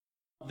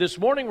This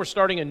morning we're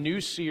starting a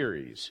new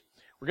series.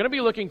 We're going to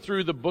be looking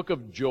through the book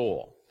of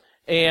Joel.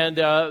 And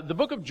the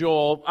book of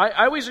Joel,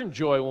 I always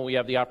enjoy when we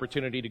have the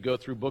opportunity to go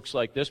through books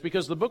like this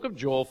because the book of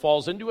Joel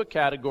falls into a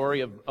category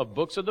of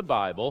books of the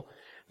Bible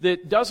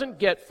that doesn't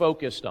get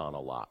focused on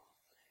a lot.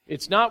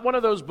 It's not one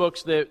of those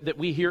books that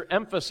we hear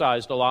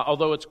emphasized a lot,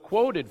 although it's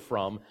quoted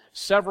from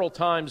several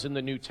times in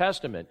the New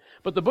Testament.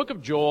 But the book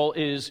of Joel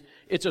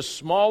it's a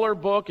smaller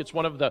book. It's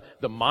one of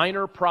the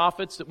minor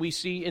prophets that we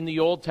see in the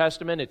Old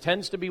Testament. It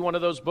tends to be one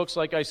of those books,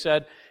 like I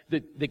said,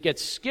 that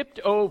gets skipped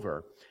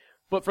over.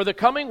 But for the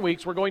coming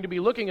weeks, we're going to be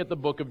looking at the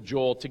book of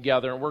Joel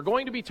together, and we're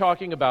going to be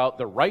talking about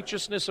the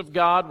righteousness of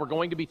God. We're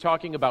going to be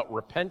talking about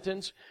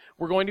repentance.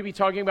 We're going to be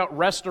talking about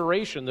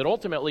restoration that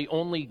ultimately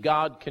only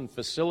God can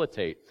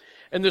facilitate.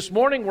 And this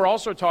morning, we're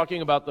also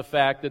talking about the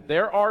fact that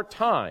there are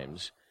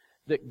times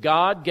that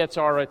God gets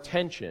our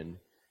attention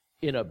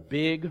in a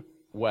big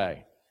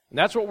way. And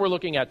that's what we're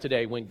looking at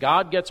today, when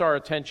God gets our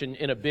attention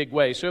in a big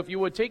way. So if you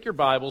would take your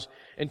Bibles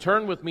and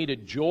turn with me to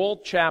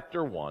Joel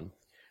chapter 1.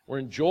 We're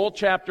in Joel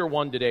chapter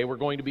 1 today. We're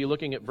going to be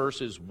looking at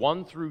verses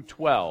 1 through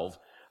 12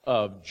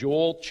 of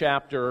Joel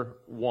chapter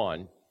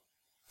 1.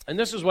 And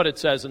this is what it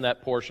says in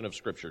that portion of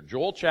Scripture.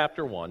 Joel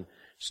chapter 1,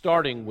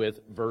 starting with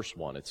verse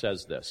 1. It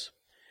says this: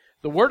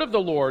 "The word of the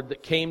Lord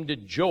that came to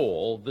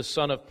Joel, the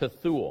son of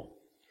Pethuel.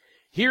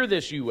 Hear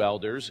this, you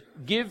elders.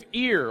 Give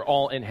ear,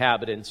 all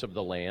inhabitants of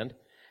the land.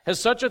 Has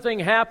such a thing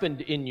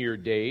happened in your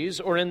days,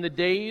 or in the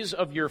days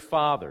of your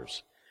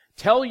fathers?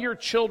 Tell your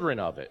children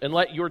of it, and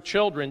let your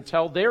children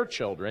tell their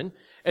children,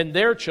 and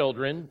their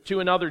children to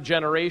another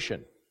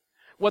generation.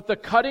 What the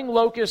cutting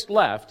locust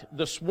left,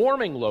 the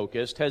swarming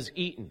locust has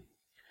eaten.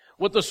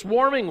 What the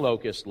swarming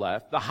locust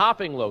left, the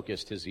hopping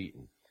locust has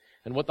eaten.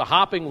 And what the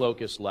hopping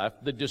locust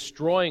left, the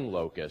destroying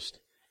locust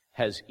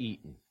has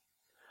eaten.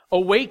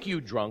 Awake, you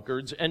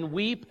drunkards, and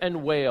weep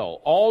and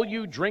wail, all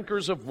you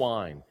drinkers of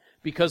wine,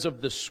 because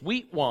of the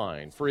sweet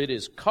wine, for it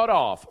is cut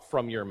off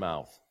from your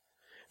mouth.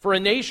 For a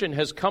nation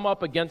has come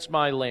up against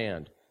my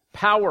land,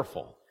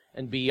 powerful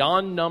and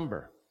beyond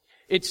number.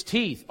 Its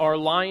teeth are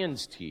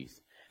lion's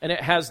teeth, and it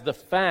has the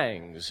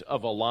fangs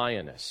of a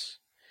lioness.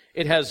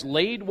 It has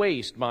laid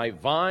waste my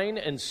vine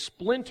and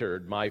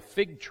splintered my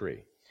fig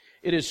tree.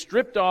 It has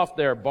stripped off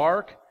their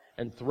bark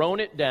and thrown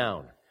it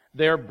down.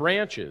 Their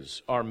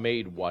branches are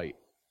made white.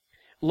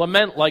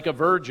 Lament like a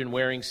virgin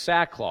wearing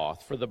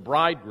sackcloth for the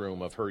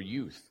bridegroom of her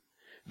youth.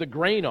 The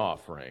grain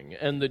offering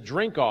and the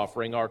drink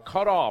offering are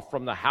cut off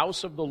from the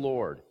house of the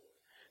Lord.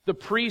 The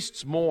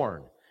priests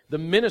mourn, the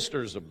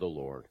ministers of the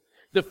Lord.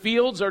 The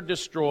fields are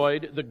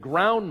destroyed, the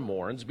ground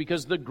mourns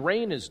because the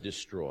grain is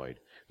destroyed.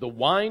 The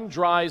wine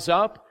dries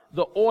up,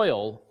 the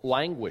oil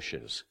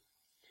languishes.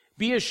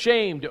 Be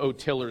ashamed, O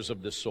tillers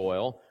of the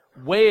soil.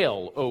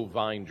 Wail, O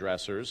vine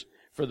dressers,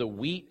 for the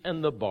wheat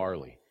and the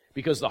barley,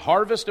 because the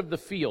harvest of the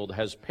field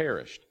has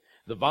perished.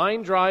 The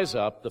vine dries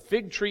up, the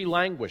fig tree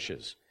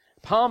languishes.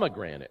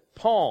 Pomegranate,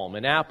 palm,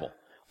 and apple,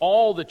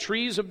 all the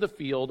trees of the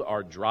field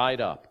are dried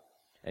up,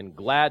 and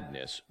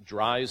gladness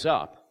dries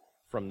up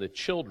from the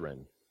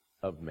children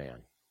of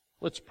man."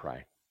 Let's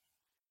pray.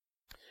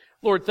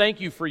 Lord, thank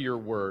you for your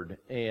word,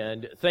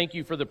 and thank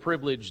you for the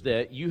privilege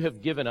that you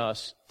have given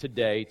us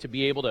today to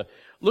be able to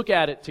look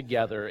at it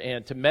together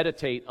and to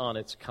meditate on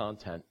its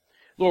content.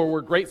 Lord,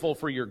 we're grateful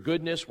for your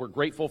goodness, we're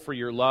grateful for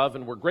your love,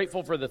 and we're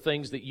grateful for the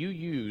things that you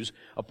use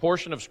a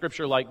portion of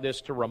Scripture like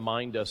this to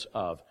remind us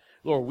of.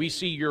 Lord, we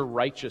see your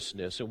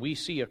righteousness, and we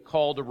see a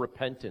call to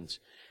repentance.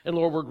 And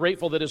Lord, we're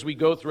grateful that as we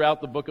go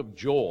throughout the book of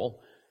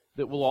Joel,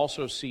 that we'll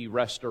also see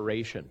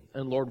restoration.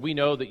 And Lord, we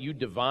know that you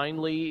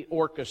divinely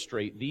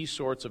orchestrate these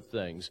sorts of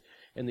things,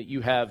 and that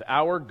you have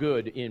our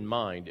good in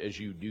mind as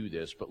you do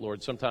this. But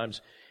Lord,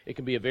 sometimes it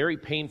can be a very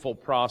painful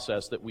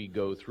process that we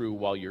go through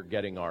while you're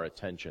getting our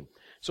attention.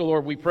 So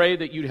Lord, we pray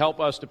that you'd help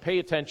us to pay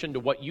attention to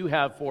what you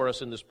have for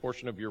us in this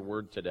portion of your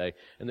word today,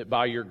 and that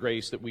by your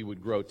grace that we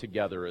would grow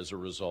together as a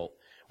result.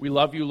 We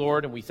love you,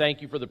 Lord, and we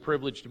thank you for the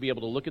privilege to be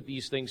able to look at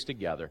these things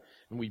together.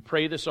 And we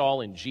pray this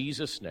all in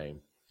Jesus'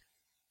 name.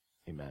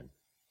 Amen.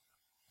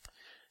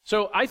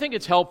 So I think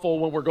it's helpful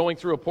when we're going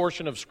through a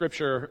portion of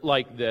Scripture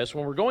like this,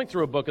 when we're going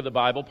through a book of the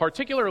Bible,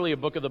 particularly a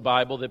book of the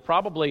Bible that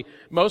probably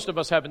most of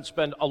us haven't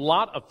spent a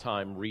lot of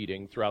time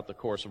reading throughout the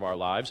course of our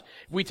lives,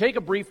 we take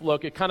a brief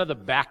look at kind of the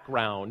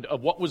background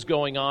of what was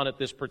going on at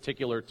this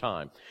particular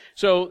time.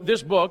 So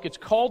this book, it's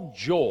called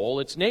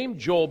Joel. It's named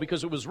Joel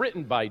because it was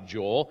written by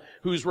Joel,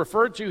 who's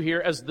referred to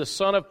here as the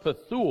son of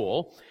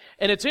Pethuel.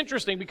 And it's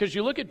interesting because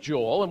you look at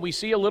Joel, and we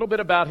see a little bit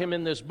about him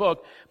in this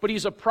book, but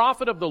he's a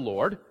prophet of the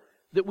Lord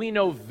that we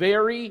know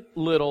very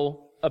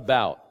little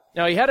about.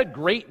 Now, he had a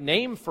great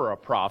name for a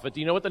prophet. Do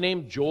you know what the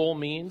name Joel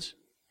means?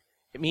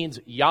 It means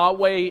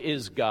Yahweh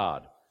is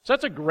God. So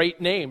that's a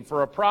great name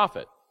for a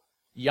prophet.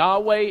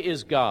 Yahweh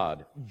is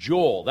God.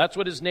 Joel, that's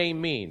what his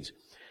name means.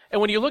 And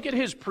when you look at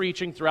his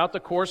preaching throughout the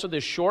course of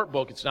this short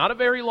book, it's not a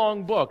very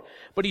long book,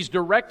 but he's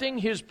directing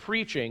his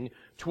preaching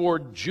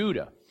toward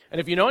Judah. And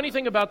if you know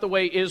anything about the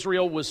way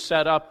Israel was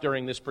set up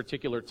during this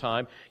particular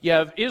time, you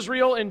have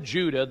Israel and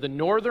Judah, the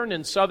northern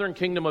and southern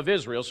kingdom of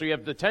Israel. So you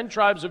have the 10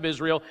 tribes of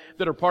Israel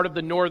that are part of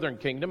the northern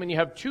kingdom, and you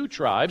have 2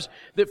 tribes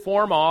that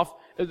form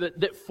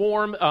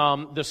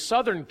the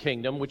southern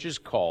kingdom, which is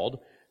called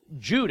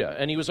Judah.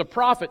 And he was a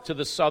prophet to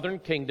the southern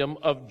kingdom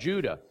of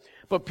Judah.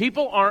 But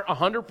people aren't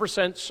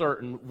 100%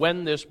 certain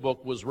when this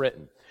book was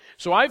written.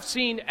 So I've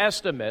seen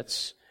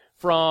estimates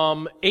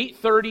from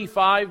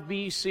 835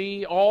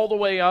 BC all the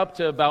way up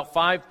to about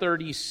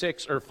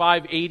 536 or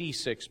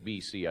 586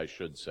 BC, I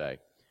should say.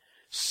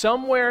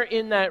 Somewhere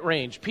in that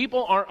range.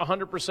 People aren't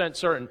 100%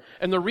 certain.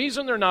 And the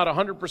reason they're not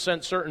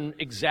 100% certain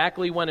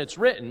exactly when it's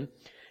written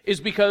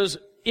is because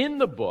in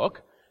the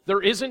book,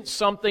 there isn't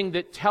something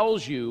that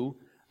tells you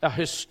a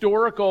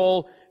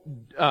historical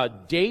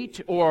date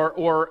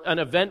or an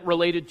event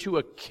related to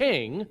a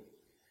king.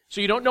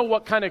 So you don't know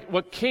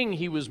what king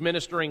he was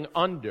ministering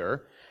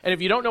under. And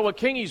if you don't know what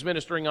king he's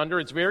ministering under,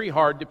 it's very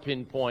hard to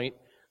pinpoint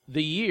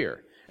the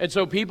year. And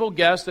so people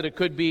guess that it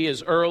could be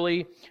as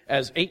early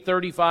as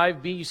 835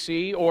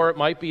 BC, or it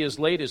might be as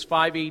late as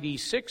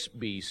 586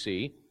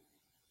 BC,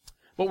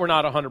 but we're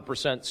not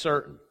 100%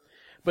 certain.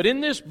 But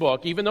in this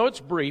book, even though it's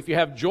brief, you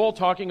have Joel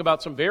talking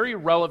about some very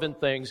relevant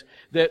things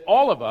that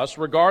all of us,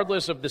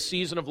 regardless of the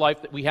season of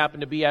life that we happen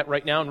to be at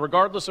right now, and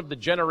regardless of the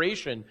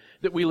generation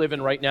that we live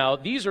in right now,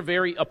 these are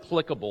very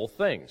applicable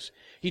things.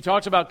 He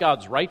talks about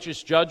God's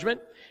righteous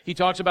judgment. He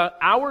talks about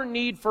our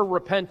need for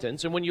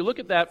repentance. And when you look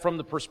at that from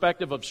the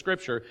perspective of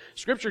Scripture,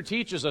 Scripture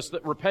teaches us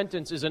that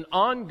repentance is an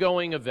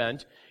ongoing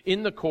event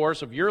in the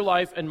course of your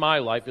life and my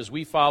life as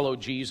we follow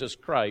Jesus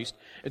Christ.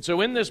 And so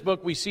in this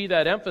book, we see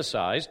that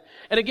emphasized.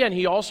 And again,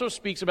 he also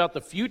speaks about the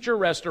future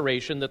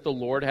restoration that the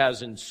Lord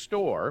has in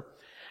store.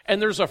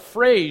 And there's a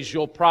phrase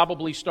you'll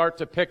probably start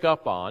to pick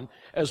up on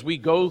as we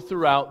go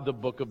throughout the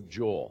book of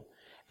Joel.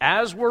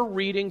 As we're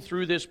reading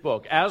through this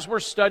book, as we're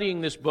studying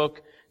this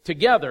book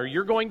together,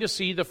 you're going to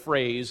see the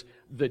phrase,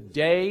 the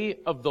day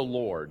of the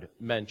Lord,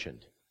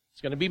 mentioned.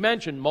 It's going to be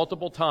mentioned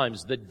multiple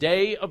times, the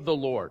day of the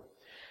Lord.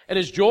 And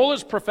as Joel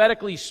is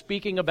prophetically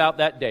speaking about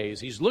that day,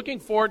 as he's looking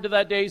forward to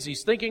that day, as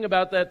he's thinking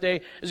about that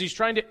day, as he's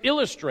trying to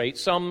illustrate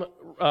some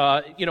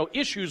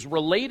issues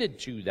related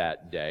to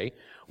that day,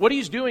 what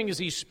he's doing is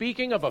he's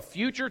speaking of a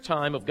future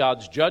time of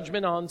God's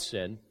judgment on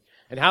sin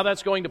and how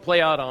that's going to play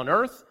out on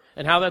earth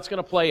and how that's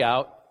going to play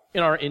out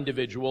in our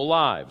individual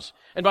lives.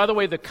 And by the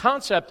way, the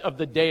concept of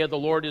the day of the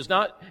Lord it's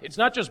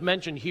not just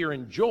mentioned here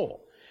in Joel.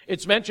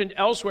 It's mentioned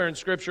elsewhere in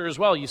Scripture as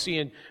well. You see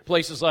in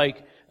places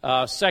like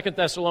 2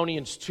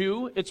 Thessalonians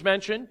 2, it's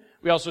mentioned.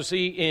 We also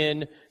see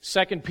in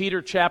 2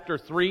 Peter chapter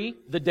 3,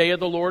 the day of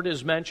the Lord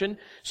is mentioned.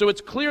 So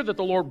it's clear that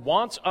the Lord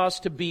wants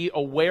us to be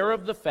aware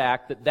of the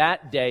fact that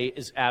that day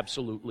is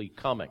absolutely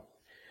coming.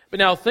 But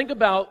now think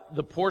about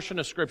the portion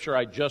of Scripture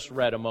I just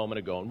read a moment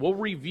ago, and we'll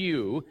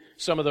review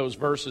some of those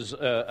verses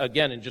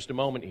again in just a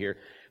moment here.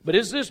 But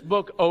as this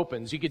book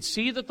opens, you can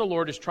see that the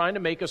Lord is trying to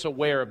make us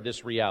aware of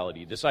this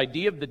reality, this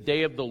idea of the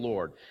day of the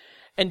Lord.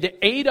 And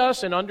to aid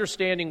us in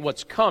understanding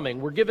what's coming,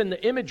 we're given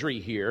the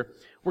imagery here.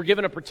 We're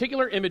given a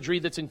particular imagery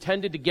that's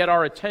intended to get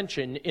our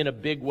attention in a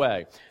big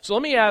way. So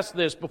let me ask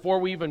this before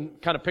we even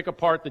kind of pick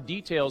apart the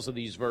details of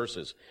these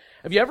verses.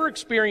 Have you ever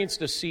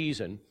experienced a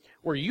season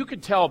where you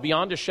could tell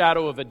beyond a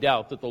shadow of a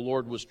doubt that the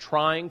Lord was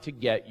trying to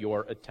get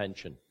your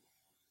attention?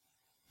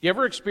 You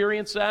ever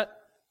experience that?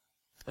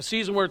 A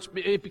season where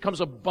it becomes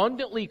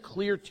abundantly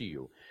clear to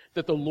you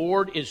that the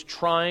Lord is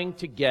trying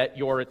to get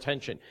your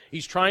attention.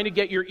 He's trying to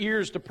get your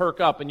ears to perk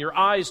up and your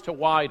eyes to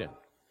widen.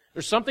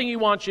 There's something He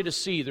wants you to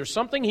see. There's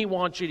something He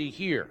wants you to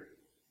hear.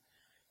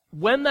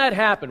 When that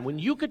happened, when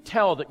you could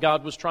tell that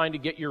God was trying to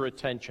get your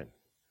attention,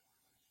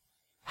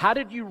 how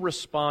did you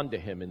respond to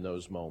Him in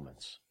those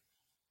moments?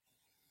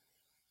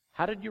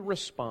 How did you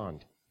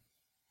respond?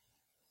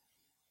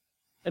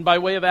 And by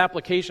way of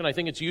application, I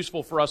think it's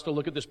useful for us to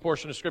look at this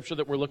portion of Scripture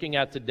that we're looking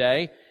at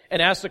today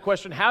and ask the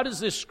question, how does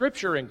this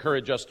Scripture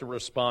encourage us to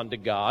respond to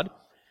God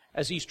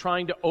as He's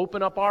trying to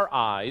open up our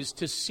eyes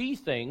to see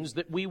things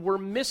that we were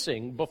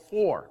missing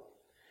before?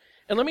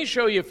 And let me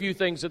show you a few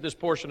things that this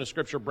portion of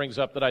Scripture brings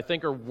up that I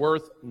think are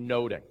worth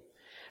noting.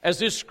 As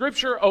this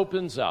Scripture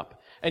opens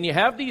up, and you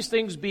have these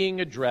things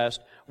being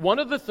addressed, one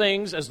of the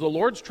things, as the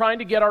Lord's trying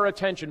to get our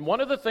attention, one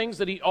of the things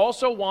that He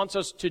also wants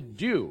us to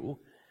do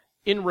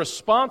in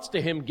response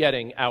to Him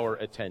getting our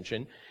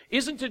attention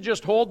isn't to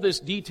just hold this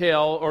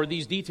detail or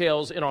these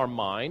details in our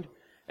mind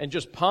and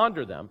just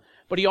ponder them,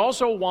 but He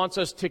also wants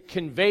us to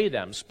convey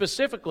them.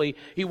 Specifically,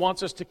 He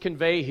wants us to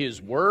convey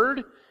His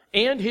Word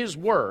and His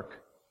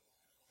work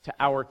to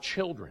our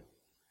children.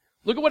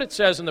 Look at what it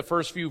says in the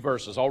first few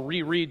verses. I'll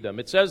reread them.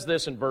 It says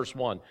this in verse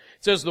 1. It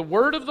says, the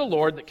word of the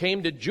Lord that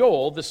came to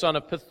Joel, the son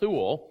of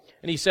Pethuel,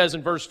 and he says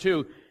in verse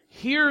 2,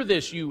 hear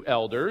this, you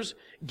elders.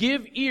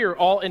 Give ear,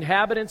 all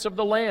inhabitants of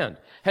the land.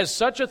 Has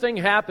such a thing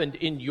happened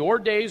in your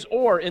days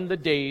or in the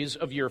days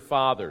of your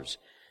fathers?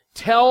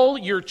 Tell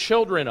your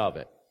children of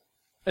it,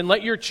 and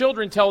let your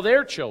children tell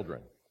their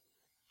children,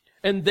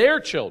 and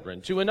their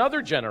children to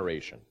another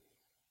generation.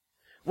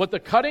 What the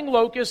cutting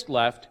locust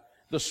left,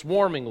 the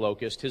swarming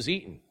locust has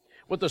eaten.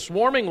 What the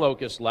swarming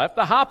locust left,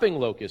 the hopping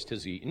locust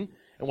has eaten.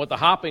 And what the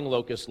hopping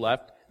locust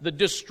left, the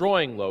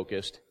destroying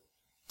locust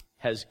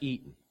has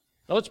eaten.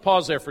 Now let's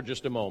pause there for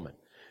just a moment.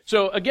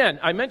 So again,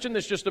 I mentioned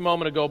this just a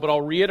moment ago, but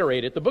I'll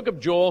reiterate it. The book of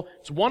Joel,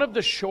 it's one of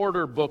the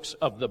shorter books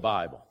of the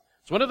Bible.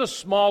 It's one of the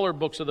smaller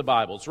books of the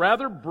Bible. It's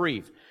rather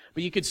brief,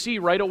 but you can see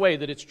right away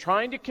that it's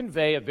trying to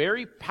convey a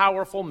very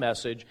powerful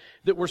message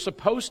that we're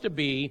supposed to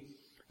be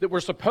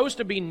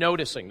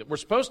noticing, that we're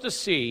supposed to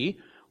see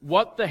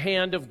what the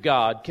hand of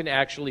God can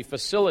actually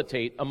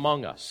facilitate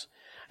among us.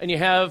 And you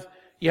have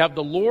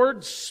the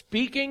Lord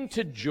speaking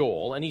to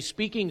Joel, and he's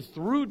speaking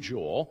through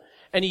Joel,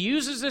 and he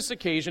uses this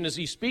occasion as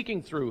he's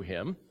speaking through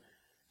him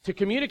to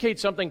communicate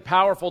something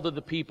powerful to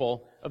the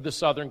people of the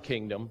southern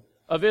kingdom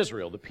of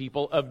Israel, the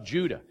people of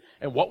Judah.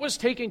 And what was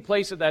taking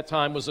place at that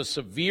time was a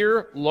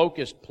severe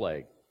locust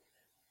plague.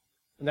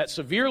 And that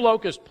severe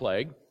locust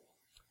plague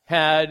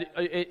had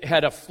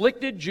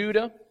afflicted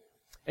Judah,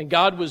 and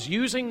God was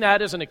using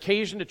that as an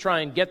occasion to try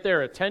and get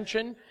their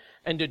attention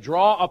and to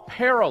draw a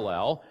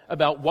parallel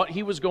about what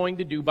he was going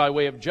to do by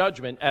way of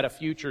judgment at a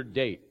future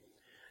date.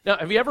 Now,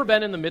 have you ever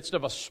been in the midst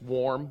of a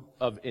swarm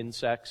of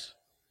insects?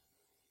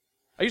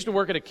 I used to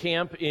work at a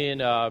camp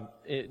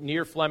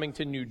near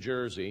Flemington, New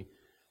Jersey,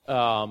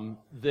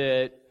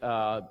 that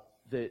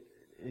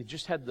it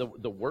just had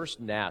the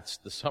worst gnats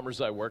the summers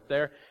I worked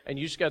there, and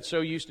you just got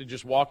so used to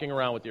just walking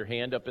around with your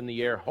hand up in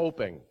the air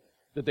hoping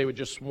that they would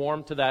just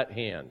swarm to that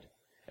hand.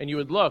 And you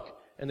would look,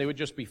 and they would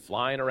just be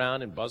flying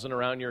around and buzzing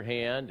around your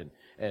hand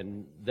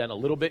and then a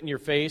little bit in your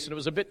face, and it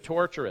was a bit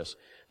torturous.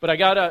 But I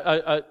got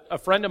a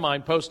friend of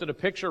mine posted a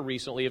picture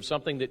recently of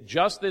something that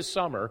just this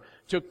summer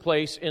took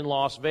place in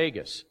Las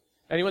Vegas.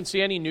 Anyone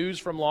see any news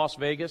from Las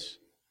Vegas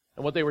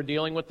and what they were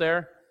dealing with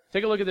there?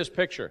 Take a look at this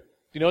picture. Do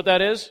you know what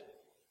that is?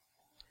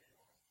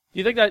 Do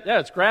you think that? Yeah,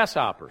 it's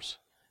grasshoppers.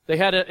 They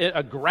had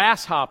a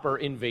grasshopper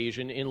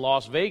invasion in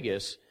Las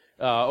Vegas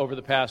over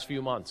the past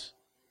few months.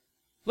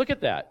 Look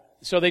at that.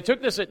 So they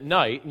took this at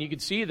night, and you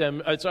could see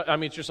them. It's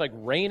just like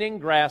raining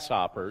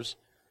grasshoppers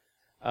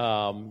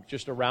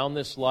just around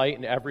this light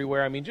and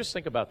everywhere. I mean, just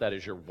think about that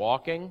as you're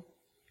walking,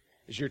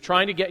 as you're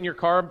trying to get in your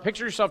car.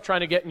 Picture yourself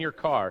trying to get in your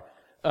car.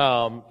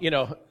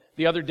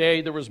 The other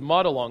day there was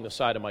mud along the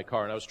side of my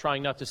car, and I was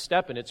trying not to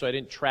step in it so I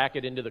didn't track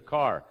it into the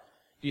car.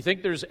 Do you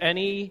think there's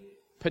any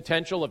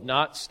potential of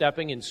not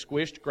stepping in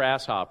squished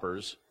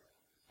grasshoppers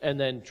and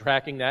then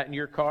tracking that in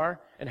your car?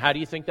 And how do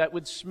you think that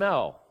would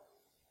smell?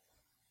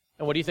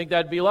 And what do you think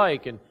that'd be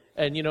like? And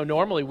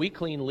normally we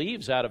clean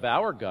leaves out of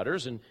our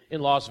gutters, and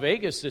in Las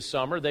Vegas this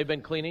summer they've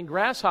been cleaning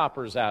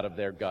grasshoppers out of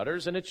their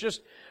gutters, and it's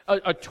just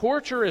a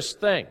torturous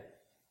thing.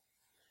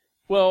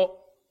 Well,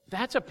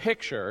 that's a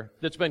picture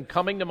that's been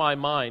coming to my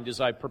mind as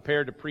I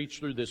prepare to preach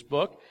through this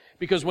book,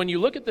 because when you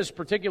look at this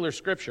particular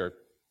scripture,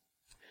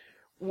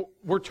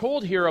 we're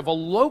told here of a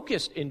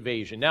locust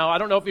invasion. Now, I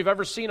don't know if you've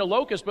ever seen a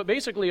locust, but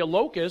basically a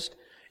locust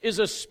is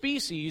a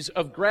species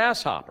of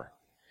grasshopper.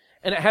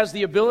 And it has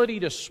the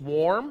ability to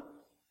swarm,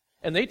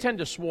 and they tend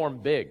to swarm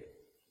big.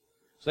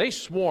 So they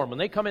swarm. When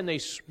they come in,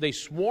 they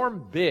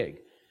swarm big.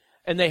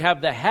 And they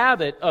have the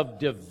habit of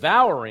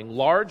devouring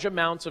large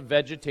amounts of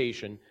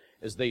vegetation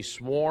as they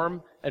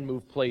swarm and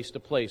move place to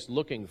place,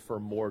 looking for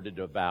more to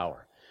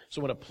devour.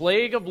 So when a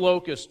plague of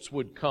locusts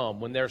would come,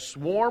 when their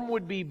swarm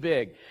would be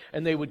big,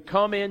 and they would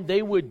come in,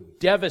 they would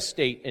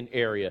devastate an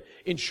area.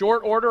 In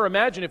short order,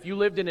 imagine if you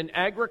lived in an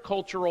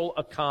agricultural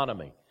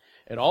economy,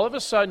 and all of a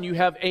sudden you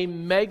have a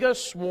mega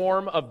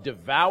swarm of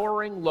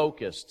devouring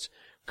locusts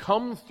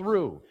come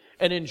through,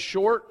 and in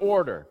short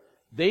order,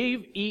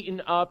 they've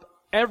eaten up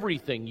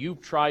everything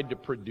you've tried to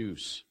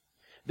produce.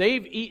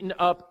 They've eaten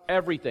up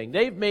everything.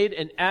 They've made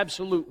an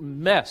absolute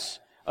mess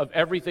of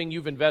everything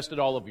you've invested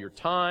all of your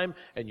time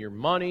and your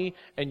money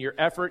and your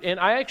effort. And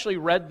I actually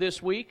read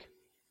this week,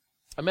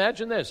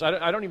 imagine this,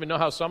 I don't even know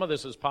how some of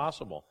this is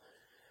possible,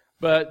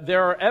 but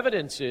there are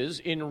evidences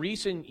in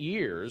recent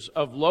years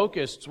of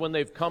locusts when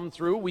they've come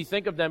through. We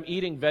think of them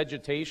eating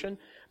vegetation,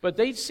 but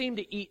they seem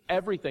to eat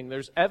everything.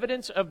 There's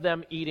evidence of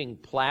them eating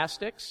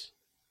plastics,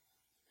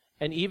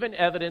 and even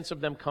evidence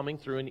of them coming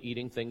through and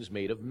eating things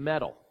made of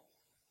metal.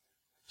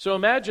 So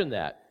imagine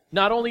that.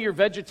 Not only your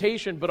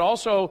vegetation, but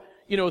also,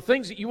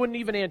 things that you wouldn't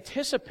even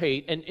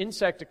anticipate an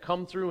insect to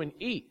come through and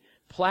eat.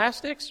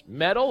 Plastics,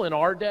 metal in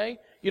our day.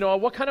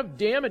 What kind of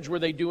damage were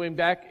they doing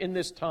back in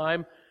this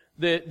time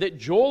that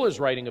Joel is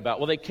writing about?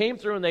 Well, they came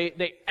through and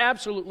they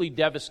absolutely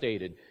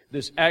devastated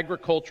this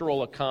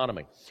agricultural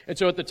economy. And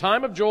so at the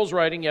time of Joel's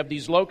writing, you have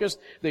these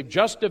locusts. They've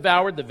just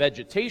devoured the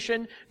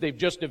vegetation. They've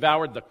just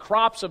devoured the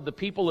crops of the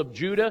people of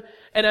Judah.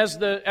 And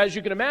as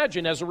you can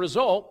imagine, as a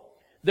result,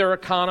 their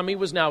economy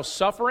was now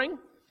suffering.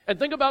 And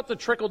think about the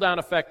trickle-down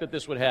effect that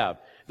this would have.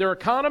 Their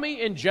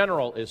economy in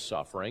general is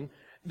suffering.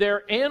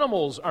 Their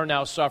animals are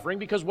now suffering,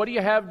 because what do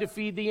you have to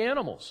feed the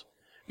animals?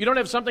 You don't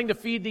have something to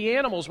feed the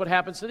animals. What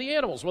happens to the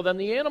animals? Well, then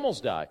the animals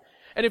die.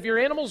 And if your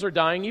animals are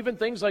dying, even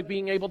things like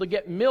being able to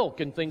get milk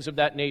and things of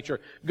that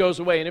nature goes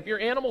away. And if your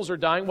animals are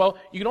dying, well,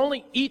 you can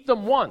only eat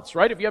them once,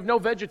 right? If you have no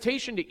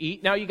vegetation to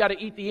eat, now you got to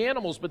eat the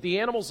animals, but the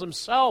animals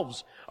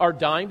themselves are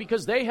dying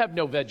because they have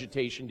no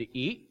vegetation to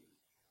eat.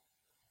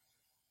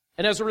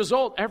 And as a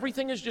result,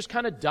 everything is just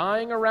kind of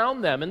dying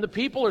around them, and the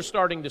people are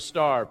starting to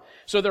starve.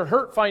 So they're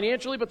hurt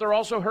financially, but they're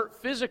also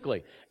hurt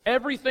physically.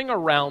 Everything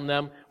around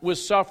them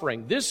was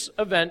suffering. This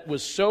event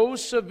was so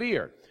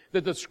severe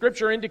that the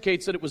Scripture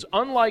indicates that it was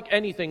unlike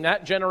anything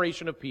that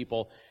generation of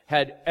people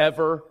had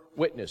ever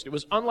witnessed. It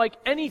was unlike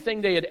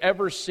anything they had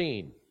ever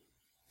seen.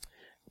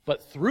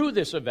 But through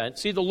this event,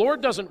 see, the Lord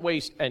doesn't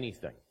waste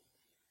anything.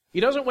 He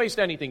doesn't waste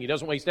anything. He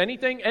doesn't waste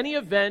anything, any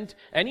event,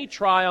 any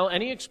trial,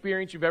 any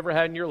experience you've ever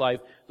had in your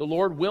life. The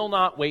Lord will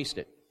not waste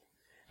it.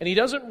 And He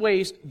doesn't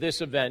waste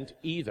this event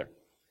either.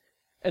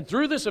 And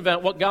through this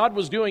event, what God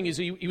was doing is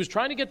He was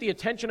trying to get the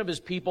attention of His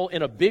people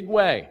in a big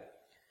way.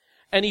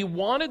 And He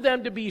wanted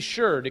them to be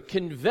sure to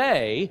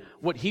convey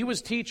what He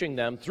was teaching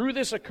them through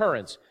this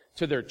occurrence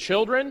to their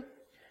children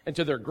and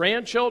to their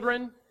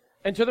grandchildren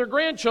and to their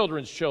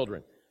grandchildren's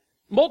children.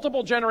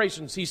 Multiple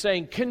generations, He's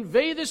saying,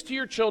 convey this to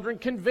your children,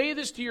 convey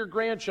this to your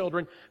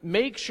grandchildren,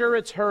 make sure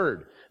it's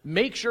heard,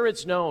 make sure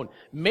it's known,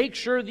 make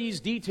sure these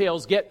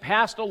details get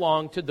passed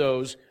along to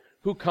those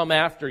who come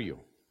after you.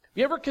 Have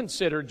you ever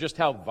considered just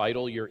how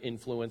vital your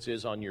influence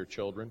is on your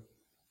children?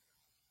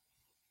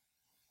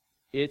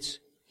 It's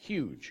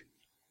huge.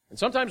 And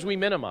sometimes we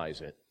minimize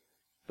it,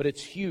 but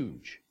it's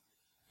huge.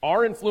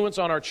 Our influence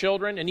on our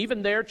children, and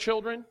even their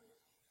children,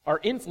 our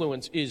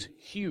influence is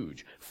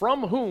huge.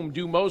 From whom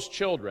do most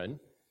children,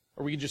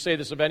 or we can just say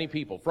this of any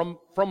people, from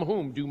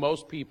whom do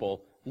most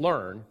people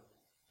learn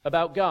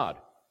about God?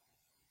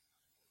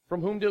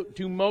 From whom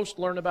do most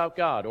learn about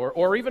God?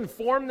 Or even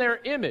form their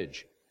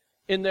image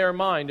in their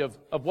mind of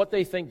what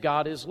they think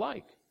God is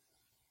like?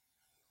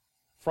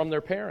 From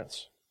their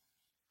parents.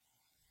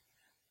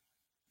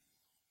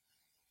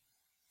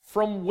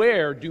 From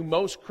where do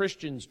most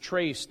Christians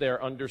trace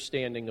their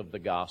understanding of the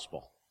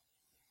gospel?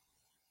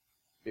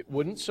 It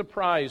wouldn't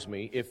surprise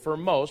me if for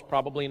most,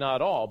 probably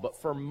not all,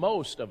 but for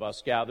most of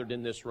us gathered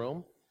in this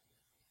room,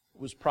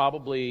 it was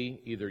probably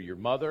either your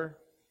mother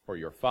or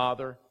your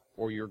father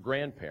or your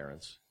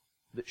grandparents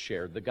that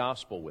shared the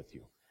gospel with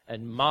you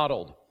and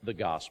modeled the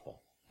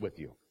gospel with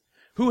you.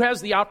 Who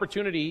has the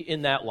opportunity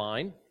in that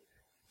line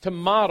to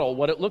model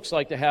what it looks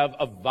like to have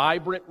a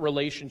vibrant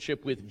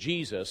relationship with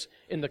Jesus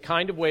in the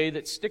kind of way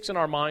that sticks in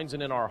our minds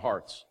and in our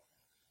hearts?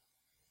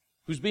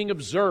 Who's being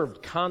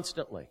observed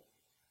constantly?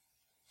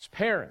 It's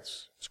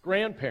parents. It's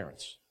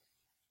grandparents.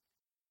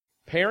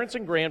 Parents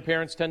and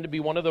grandparents tend to be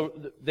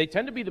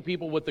the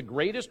people with the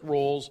greatest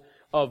roles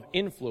of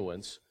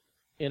influence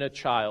in a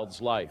child's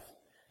life.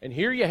 And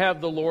here you have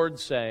the Lord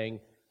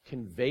saying,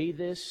 convey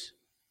this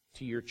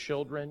to your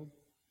children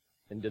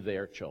and to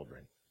their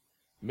children.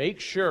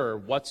 Make sure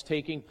what's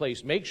taking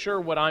place. Make sure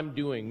what I'm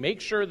doing.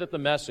 Make sure that the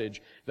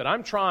message that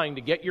I'm trying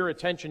to get your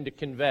attention to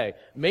convey,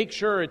 make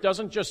sure it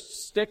doesn't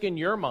just stick in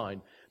your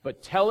mind,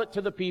 but tell it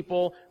to the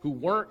people who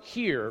weren't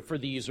here for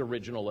these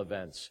original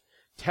events.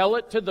 Tell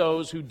it to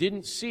those who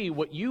didn't see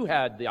what you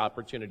had the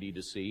opportunity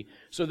to see,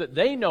 so that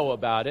they know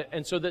about it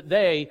and so that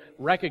they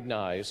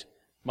recognize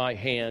my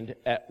hand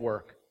at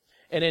work.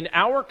 And in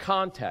our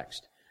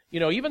context,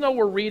 even though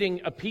we're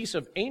reading a piece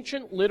of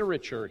ancient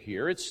literature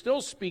here, it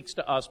still speaks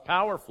to us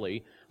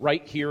powerfully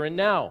right here and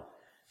now.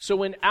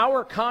 So in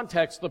our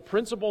context, the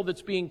principle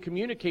that's being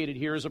communicated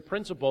here is a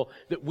principle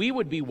that we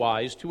would be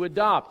wise to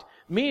adopt,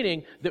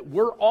 meaning that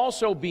we're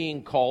also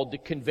being called to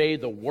convey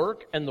the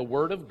work and the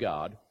Word of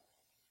God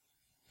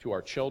to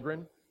our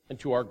children and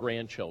to our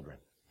grandchildren.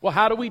 Well,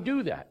 how do we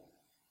do that?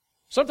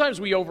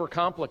 Sometimes we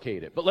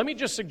overcomplicate it, but let me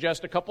just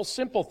suggest a couple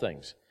simple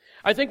things.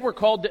 I think we're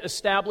called to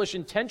establish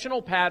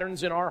intentional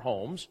patterns in our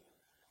homes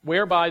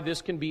whereby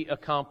this can be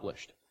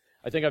accomplished.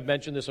 I think I've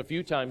mentioned this a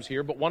few times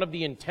here, but one of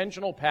the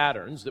intentional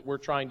patterns that we're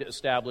trying to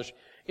establish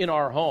in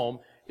our home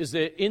is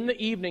that in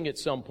the evening at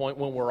some point,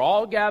 when we're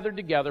all gathered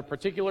together,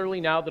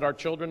 particularly now that our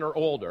children are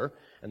older,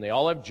 and they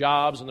all have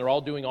jobs and they're all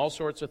doing all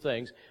sorts of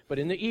things, but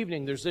in the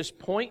evening, there's this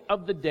point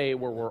of the day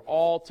where we're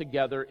all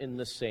together in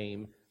the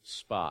same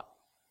spot.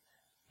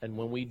 And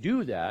when we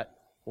do that,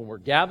 when we're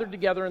gathered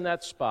together in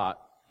that spot,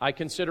 I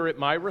consider it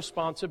my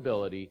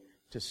responsibility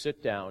to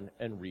sit down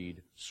and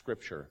read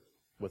Scripture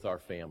with our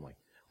family,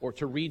 or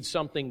to read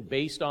something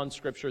based on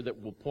Scripture that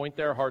will point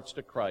their hearts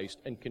to Christ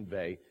and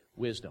convey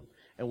wisdom.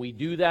 And we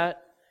do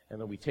that,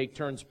 and then we take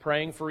turns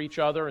praying for each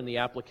other in the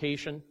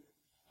application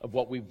of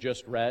what we've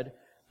just read.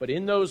 But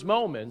in those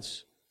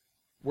moments,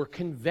 we're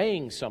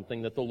conveying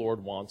something that the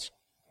Lord wants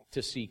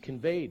to see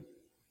conveyed.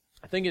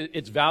 I think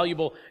it's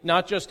valuable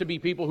not just to be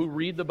people who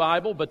read the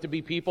Bible, but to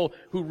be people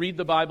who read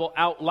the Bible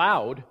out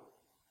loud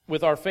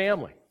with our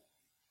family,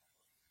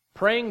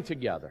 praying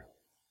together.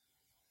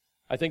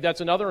 I think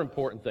that's another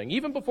important thing.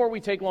 Even before we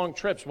take long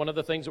trips, one of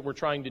the things that we're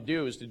trying to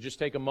do is to just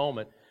take a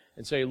moment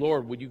and say,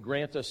 Lord, would you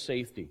grant us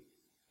safety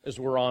as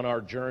we're on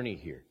our journey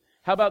here?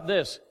 How about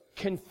this?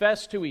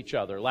 Confess to each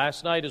other.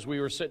 Last night as we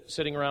were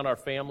sitting around our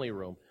family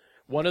room,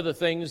 one of the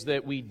things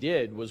that we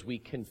did was we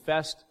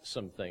confessed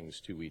some things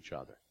to each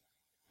other.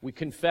 We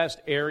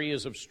confessed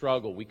areas of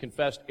struggle. We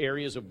confessed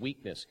areas of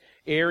weakness,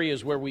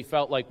 areas where we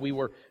felt like we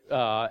were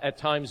at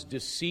times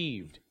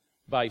deceived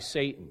by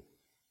Satan.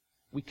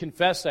 We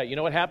confess that. You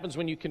know what happens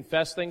when you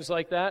confess things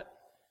like that?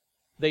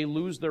 They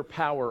lose their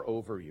power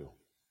over you.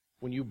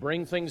 When you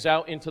bring things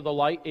out into the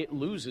light, it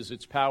loses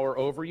its power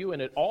over you,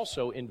 and it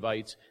also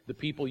invites the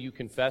people you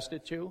confessed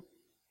it to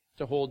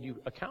hold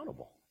you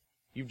accountable.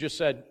 You've just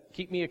said,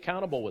 keep me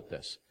accountable with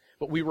this.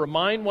 But we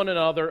remind one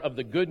another of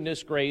the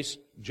goodness, grace,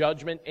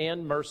 judgment,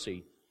 and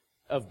mercy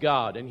of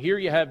God. And here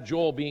you have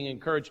Joel being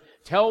encouraged,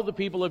 tell the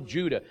people of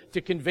Judah to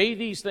convey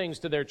these things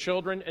to their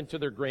children and to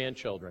their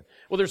grandchildren.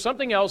 Well, there's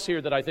something else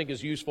here that I think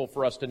is useful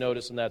for us to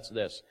notice, and that's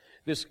this.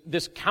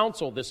 This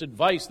counsel, this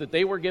advice that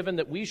they were given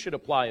that we should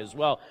apply as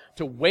well,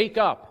 to wake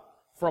up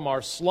from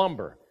our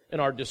slumber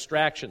and our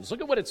distractions.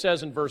 Look at what it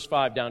says in verse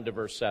 5 down to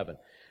verse 7.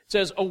 It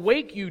says,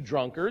 awake, you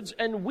drunkards,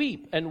 and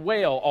weep and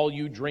wail, all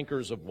you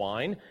drinkers of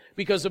wine,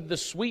 because of the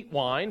sweet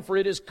wine, for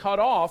it is cut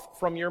off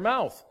from your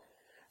mouth.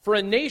 For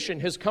a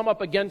nation has come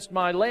up against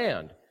my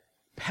land,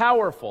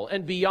 powerful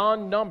and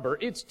beyond number.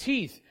 Its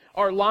teeth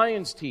are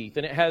lion's teeth,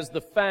 and it has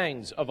the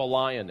fangs of a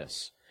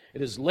lioness.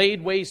 It has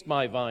laid waste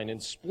my vine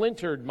and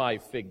splintered my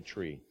fig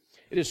tree.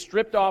 It has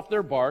stripped off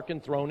their bark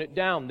and thrown it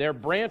down. Their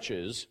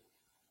branches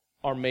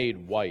are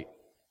made white.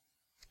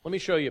 Let me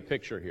show you a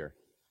picture here.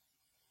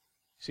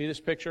 See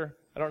this picture?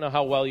 I don't know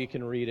how well you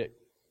can read it.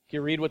 Can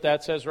you read what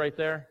that says right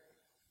there?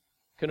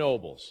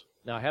 Knoebels.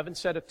 Now, I haven't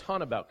said a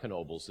ton about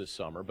Knoebels this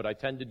summer, but I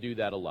tend to do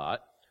that a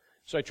lot.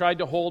 So I tried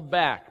to hold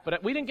back.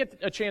 But we didn't get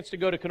a chance to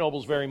go to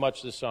Knoebels very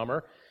much this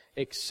summer,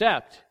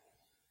 except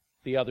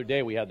the other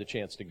day we had the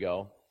chance to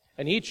go.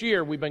 And each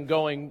year we've been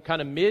going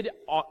kind of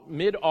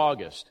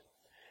mid-August.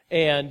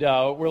 And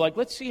we're like,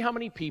 let's see how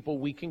many people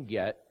we can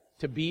get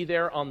to be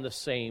there on the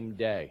same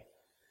day.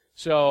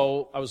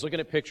 So I was looking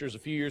at pictures. A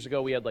few years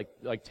ago, we had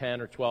like 10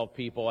 or 12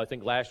 people. I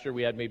think last year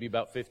we had maybe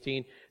about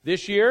 15.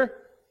 This year,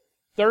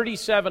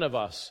 37 of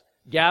us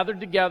gathered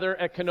together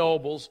at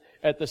Knoebels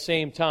at the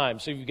same time.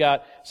 So you've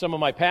got some of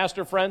my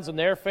pastor friends and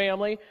their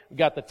family. We've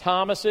got the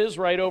Thomases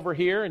right over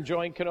here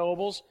enjoying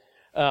Knoebels.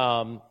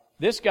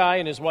 This guy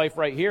and his wife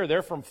right here,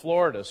 they're from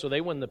Florida, so they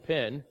win the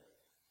pin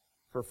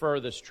for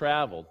furthest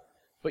traveled.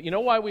 But you know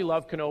why we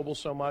love Knoebels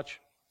so much?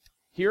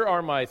 Here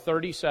are my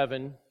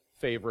 37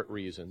 favorite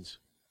reasons.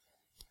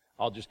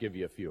 I'll just give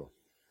you a few.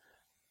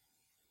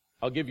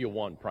 I'll give you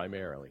one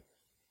primarily.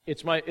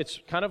 It's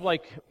kind of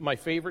like my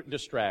favorite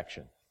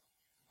distraction.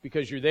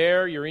 Because you're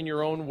there, you're in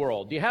your own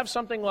world. Do you have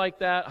something like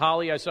that?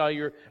 Holly, I saw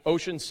your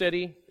Ocean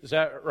City. Is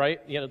that right?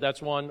 You know,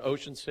 that's one,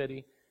 Ocean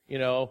City. You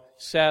know,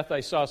 Seth,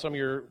 I saw some of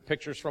your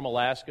pictures from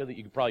Alaska that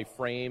you could probably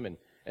frame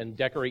and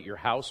decorate your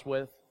house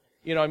with.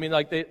 You know, I mean,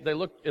 like it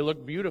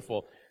looked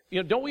beautiful.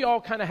 You know, don't we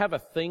all kind of have a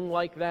thing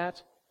like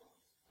that?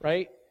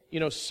 Right? You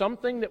know,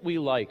 something that we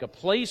like, a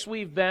place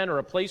we've been or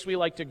a place we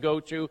like to go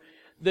to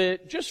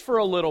that just for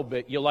a little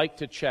bit you like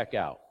to check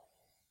out.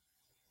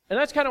 And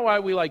that's kind of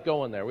why we like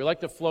going there. We like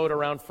to float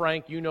around.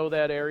 Frank, you know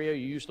that area.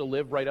 You used to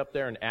live right up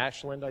there in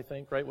Ashland, I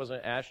think, right? Wasn't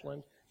it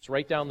Ashland? It's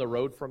right down the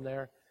road from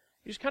there.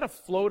 You just kind of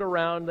float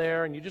around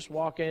there and you just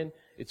walk in.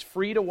 It's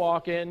free to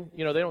walk in.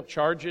 You know, they don't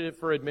charge you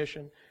for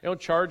admission. They don't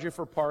charge you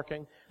for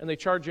parking. And they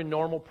charge you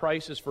normal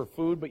prices for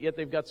food, but yet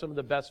they've got some of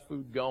the best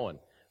food going.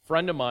 A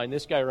friend of mine,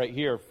 this guy right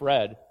here,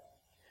 Fred,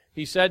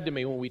 he said to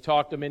me when we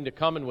talked him into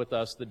coming with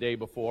us the day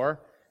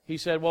before, he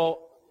said,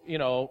 well, you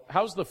know,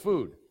 how's the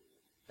food?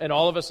 And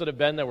all of us that have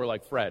been there were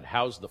like, Fred,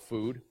 how's the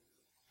food?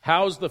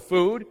 How's the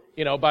food?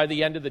 You know, by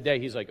the end of the day,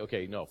 he's like,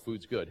 okay, no,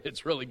 food's good.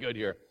 It's really good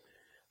here.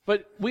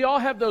 But we all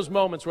have those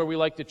moments where we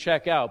like to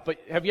check out. But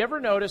have you ever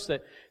noticed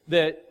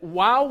that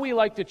while we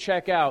like to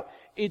check out,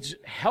 it's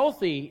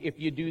healthy if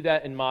you do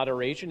that in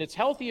moderation. It's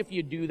healthy if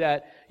you do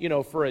that, you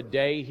know, for a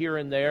day here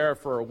and there,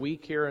 for a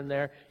week here and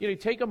there. You know, you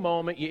take a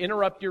moment, you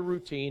interrupt your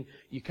routine,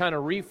 you kind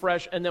of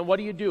refresh, and then what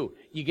do?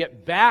 You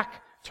get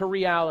back to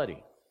reality.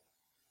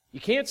 You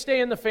can't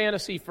stay in the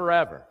fantasy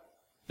forever.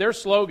 Their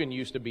slogan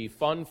used to be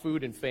fun,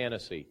 food, and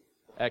fantasy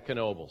at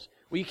Knoebels.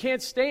 Well, you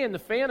can't stay in the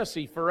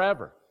fantasy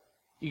forever.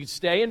 You can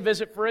stay and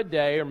visit for a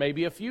day or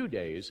maybe a few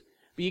days,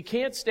 but you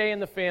can't stay in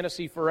the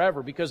fantasy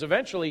forever because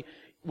eventually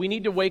we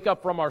need to wake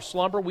up from our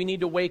slumber. We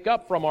need to wake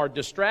up from our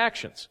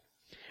distractions.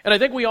 And I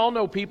think we all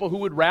know people who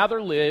would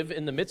rather live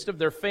in the midst of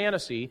their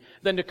fantasy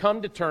than to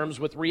come to terms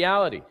with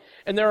reality.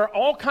 And there are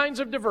all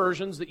kinds of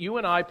diversions that you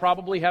and I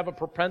probably have a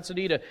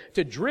propensity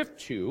to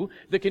drift to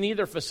that can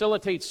either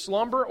facilitate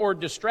slumber or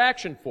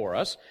distraction for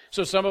us.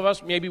 So some of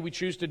us, maybe we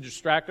choose to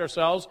distract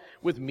ourselves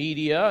with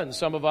media, and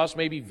some of us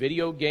maybe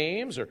video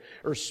games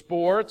or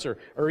sports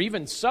or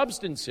even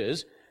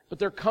substances. But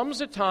there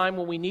comes a time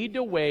when we need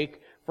to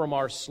wake from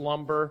our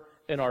slumber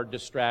and our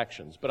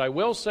distractions. But I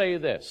will say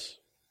this.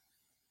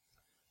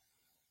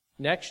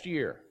 Next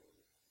year,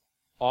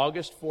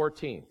 August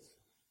 14th,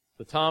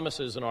 the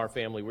Thomases in our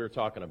family, we were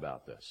talking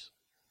about this.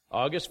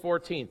 August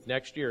 14th,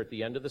 next year at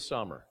the end of the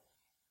summer.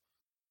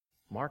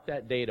 Mark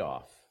that date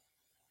off.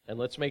 And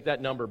let's make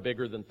that number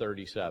bigger than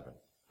 37.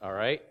 all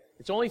right?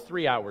 It's only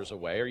 3 hours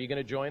away. Are you going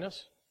to join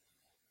us?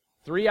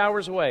 3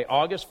 hours away,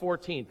 August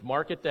 14th.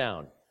 Mark it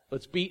down.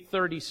 Let's beat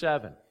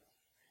 37.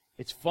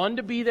 It's fun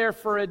to be there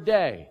for a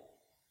day.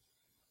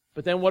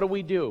 But then what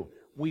do?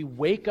 We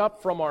wake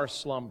up from our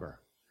slumber.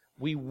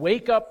 We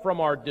wake up from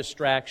our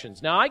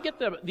distractions. Now, I get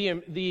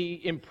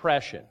the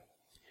impression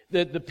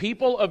that the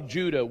people of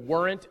Judah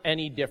weren't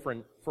any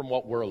different from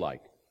what we're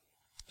like.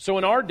 So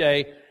in our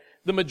day,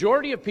 the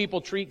majority of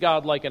people treat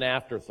God like an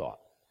afterthought.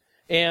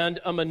 And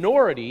a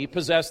minority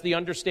possess the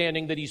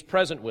understanding that He's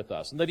present with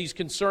us and that He's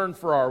concerned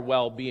for our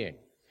well-being.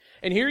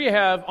 And here you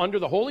have, under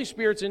the Holy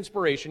Spirit's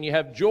inspiration, you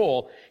have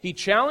Joel. He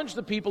challenged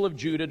the people of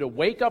Judah to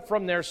wake up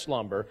from their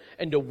slumber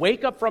and to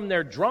wake up from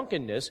their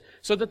drunkenness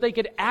so that they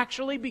could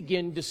actually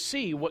begin to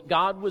see what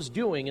God was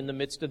doing in the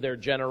midst of their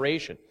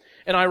generation.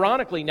 And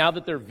ironically, now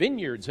that their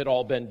vineyards had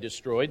all been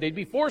destroyed, they'd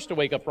be forced to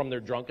wake up from their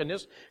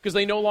drunkenness because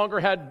they no longer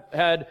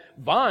had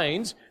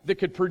vines that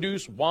could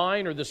produce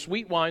wine or the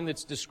sweet wine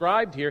that's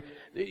described here.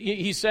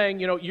 He's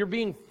saying, you're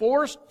being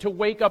forced to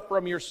wake up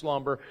from your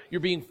slumber. You're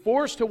being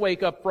forced to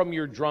wake up from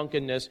your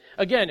drunkenness.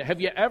 Again,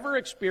 have you ever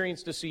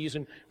experienced a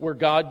season where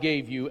God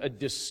gave you a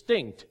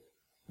distinct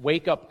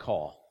wake-up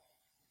call?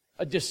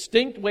 A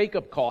distinct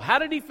wake-up call. How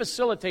did He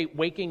facilitate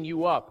waking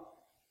you up?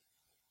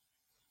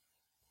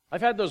 I've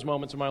had those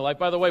moments in my life.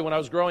 By the way, when I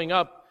was growing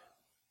up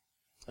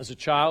as a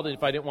child, and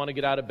if I didn't want to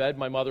get out of bed,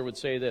 my mother would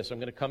say this: I'm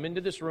going to come into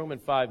this room in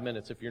 5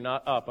 minutes. If you're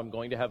not up, I'm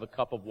going to have a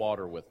cup of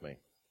water with me.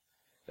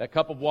 That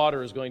cup of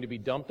water is going to be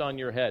dumped on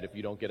your head if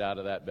you don't get out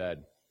of that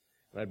bed.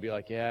 And I'd be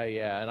like, yeah.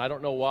 And I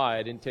don't know why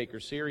I didn't take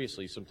her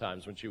seriously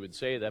sometimes when she would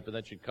say that, but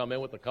then she'd come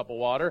in with a cup of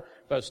water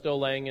if I was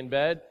still laying in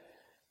bed.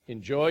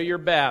 Enjoy your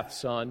bath,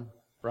 son,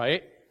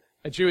 right?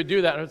 And she would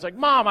do that, and it's like,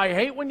 Mom, I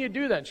hate when you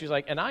do that. And she's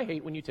like, and I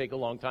hate when you take a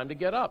long time to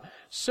get up.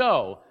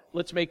 So,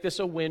 let's make this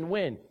a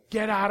win-win.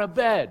 Get out of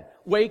bed.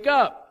 Wake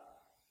up.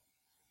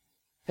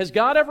 Has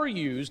God ever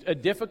used a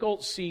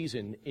difficult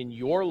season in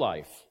your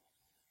life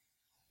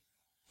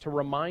to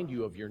remind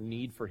you of your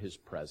need for His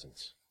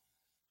presence?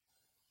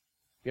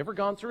 Have you ever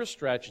gone through a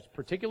stretch, it's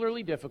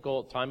particularly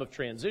difficult, a time of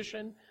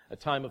transition, a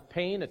time of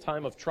pain, a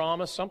time of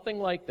trauma, something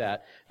like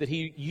that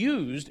He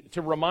used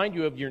to remind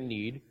you of your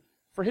need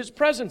for His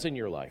presence in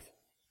your life?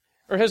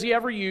 Or has He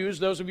ever used,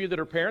 those of you that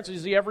are parents,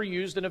 has He ever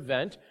used an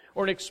event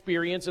or an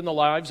experience in the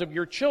lives of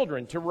your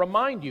children to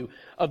remind you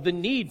of the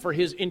need for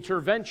His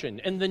intervention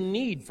and the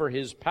need for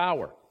His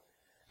power?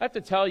 I have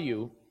to tell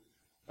you,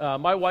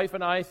 my wife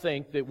and I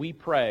think that we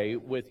pray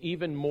with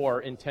even more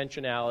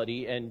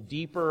intentionality and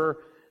deeper,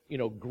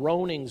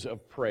 groanings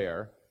of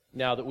prayer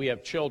now that we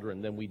have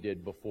children than we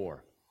did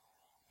before.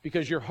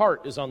 Because your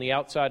heart is on the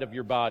outside of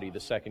your body the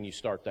second you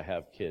start to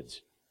have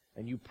kids.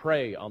 And you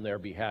pray on their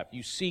behalf.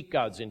 You seek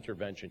God's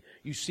intervention.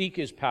 You seek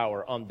His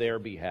power on their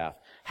behalf.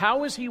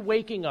 How is He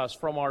waking us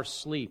from our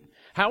sleep?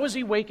 How is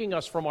He waking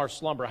us from our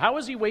slumber? How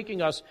is He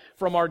waking us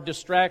from our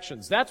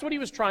distractions? That's what He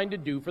was trying to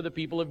do for the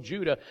people of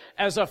Judah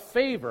as a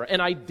favor.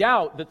 And I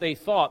doubt that they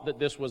thought that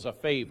this was a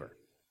favor.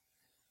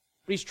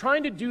 But He's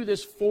trying to do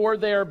this for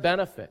their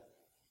benefit,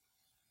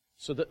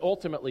 so that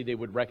ultimately they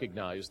would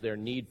recognize their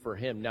need for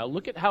Him. Now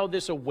look at how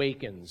this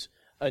awakens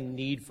a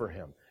need for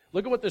Him.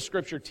 Look at what the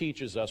Scripture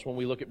teaches us when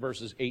we look at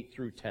verses 8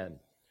 through 10.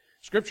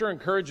 Scripture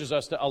encourages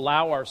us to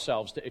allow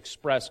ourselves to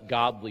express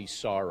godly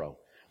sorrow.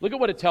 Look at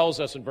what it tells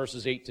us in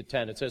verses 8 to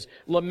 10. It says,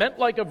 "Lament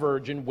like a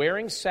virgin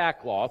wearing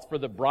sackcloth for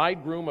the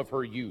bridegroom of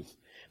her youth.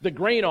 The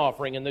grain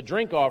offering and the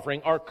drink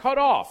offering are cut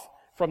off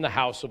from the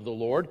house of the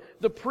Lord.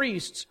 The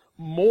priests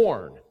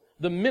mourn,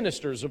 the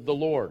ministers of the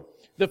Lord.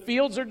 The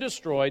fields are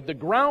destroyed, the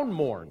ground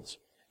mourns,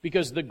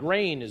 because the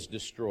grain is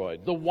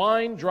destroyed. The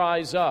wine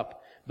dries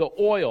up, the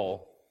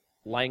oil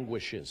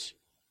languishes."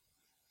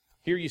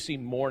 Here you see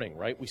mourning,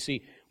 right? We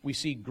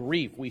see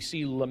grief, we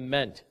see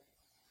lament.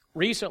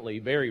 Recently,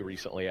 very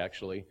recently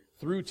actually,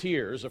 through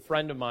tears, a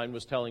friend of mine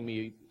was telling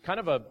me kind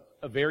of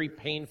a very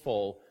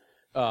painful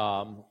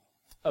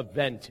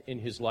event in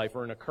his life,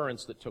 or an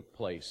occurrence that took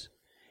place.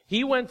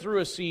 He went through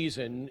a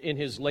season in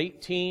his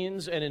late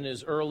teens and in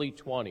his early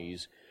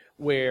 20s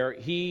where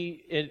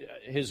he, in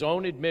his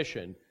own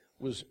admission,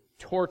 was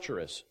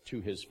torturous to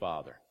his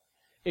father.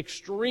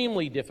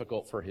 Extremely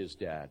difficult for his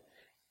dad.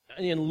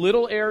 In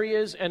little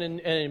areas and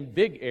in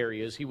big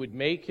areas, he would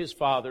make his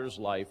father's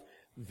life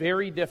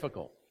very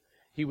difficult.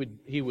 He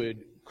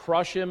would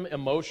crush him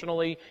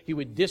emotionally. He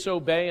would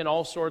disobey in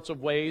all sorts of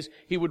ways.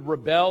 He would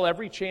rebel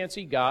every chance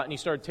he got, and he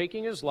started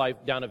taking his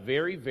life down a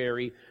very,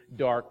 very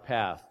dark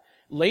path.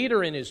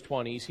 Later in his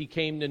 20s, he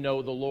came to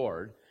know the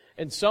Lord,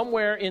 and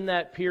somewhere in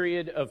that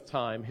period of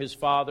time, his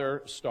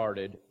father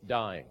started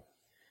dying.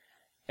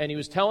 And he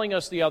was telling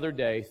us the other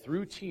day,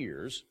 through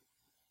tears,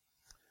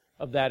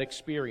 of that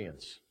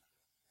experience.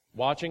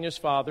 Watching his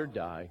father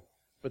die,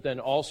 but then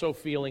also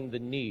feeling the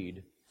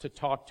need to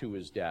talk to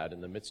his dad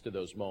in the midst of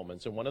those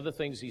moments. And one of the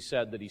things he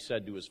said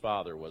to his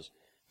father was,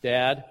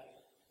 "Dad,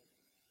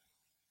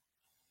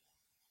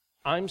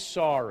 I'm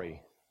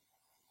sorry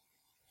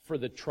for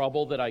the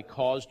trouble that I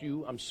caused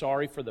you. I'm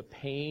sorry for the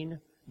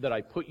pain that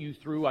I put you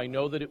through. I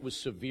know that it was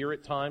severe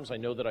at times. I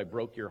know that I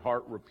broke your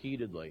heart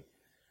repeatedly.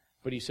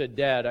 But he said,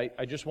 Dad,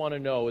 I just want to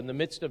know, in the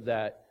midst of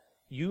that,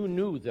 you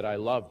knew that I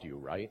loved you,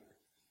 right?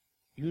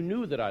 You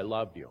knew that I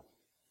loved you.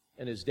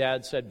 And his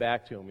dad said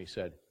back to him, he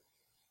said,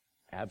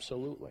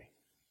 absolutely.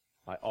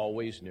 I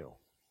always knew.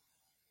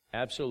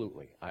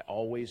 Absolutely. I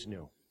always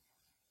knew.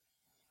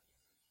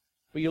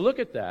 But you look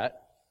at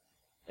that,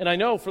 and I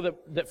know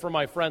that for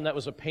my friend that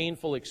was a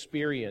painful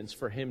experience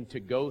for him to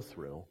go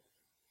through.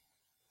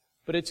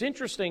 But it's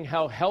interesting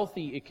how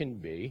healthy it can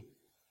be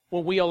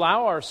when we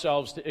allow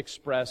ourselves to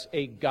express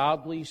a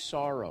godly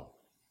sorrow.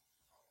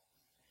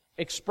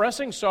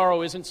 Expressing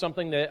sorrow isn't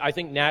something that I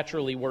think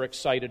naturally we're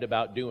excited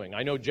about doing.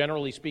 I know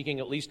generally speaking,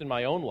 at least in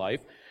my own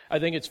life, I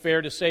think it's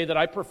fair to say that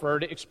I prefer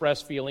to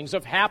express feelings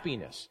of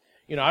happiness.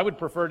 I would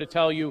prefer to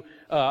tell you,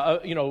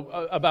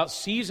 about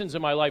seasons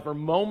in my life or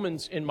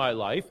moments in my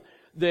life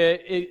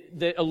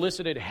that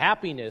elicited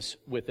happiness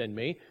within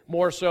me,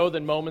 more so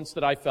than moments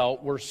that I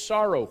felt were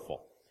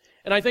sorrowful.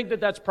 And I think that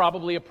that's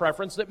probably a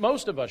preference that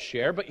most of us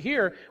share. But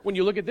here, when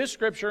you look at this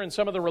scripture and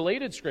some of the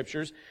related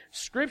scriptures,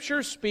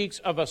 Scripture speaks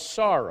of a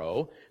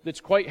sorrow that's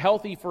quite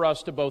healthy for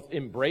us to both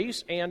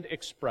embrace and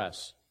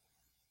express.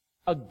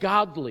 A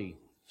godly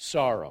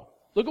sorrow.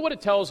 Look at what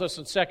it tells us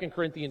in 2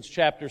 Corinthians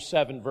chapter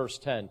 7, verse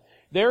 10.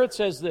 There it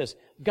says this,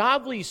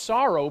 godly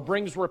sorrow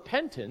brings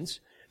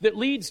repentance that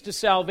leads to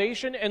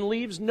salvation and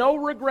leaves no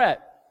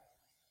regret.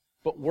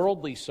 But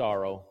worldly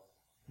sorrow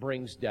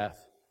brings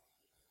death.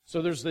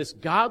 So there's this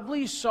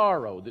godly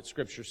sorrow that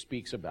Scripture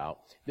speaks about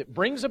that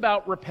brings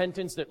about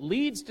repentance that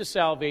leads to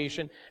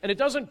salvation, and it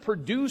doesn't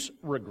produce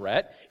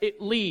regret, it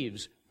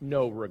leaves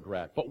no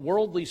regret. But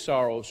worldly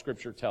sorrow,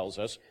 Scripture tells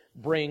us,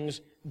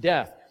 brings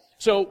death.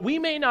 So we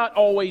may not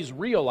always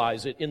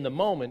realize it in the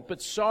moment,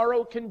 but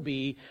sorrow can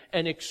be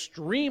an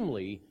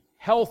extremely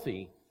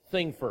healthy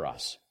thing for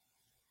us.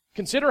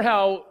 Consider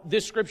how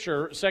this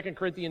scripture, 2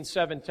 Corinthians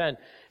 7:10,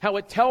 how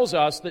it tells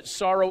us that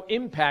sorrow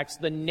impacts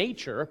the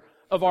nature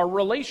of our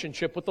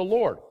relationship with the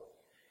Lord.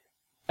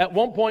 At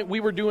one point, we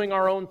were doing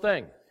our own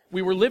thing.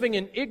 We were living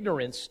in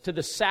ignorance to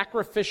the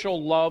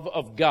sacrificial love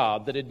of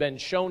God that had been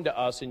shown to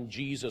us in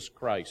Jesus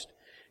Christ.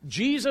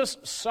 Jesus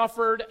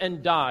suffered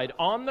and died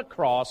on the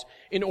cross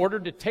in order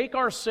to take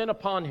our sin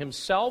upon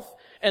himself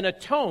and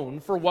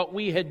atone for what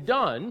we had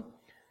done.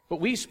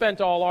 But we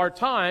spent all our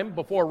time,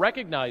 before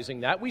recognizing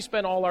that, we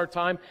spent all our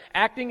time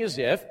acting as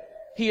if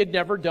he had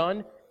never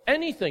done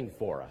anything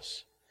for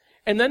us.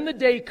 And then the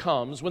day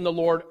comes when the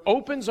Lord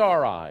opens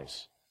our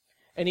eyes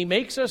and he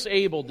makes us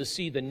able to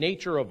see the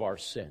nature of our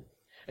sin.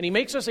 And he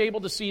makes us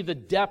able to see the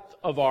depth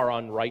of our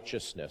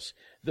unrighteousness,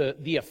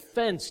 the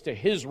offense to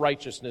his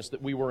righteousness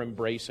that we were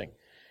embracing.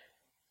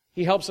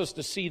 He helps us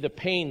to see the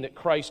pain that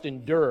Christ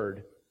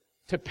endured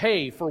to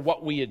pay for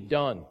what we had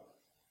done.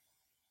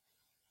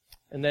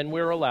 And then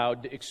we're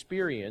allowed to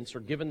experience,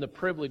 or given the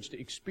privilege to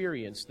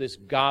experience, this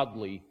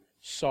godly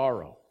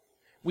sorrow.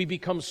 We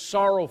become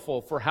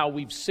sorrowful for how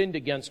we've sinned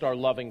against our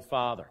loving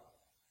Father.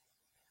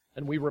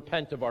 And we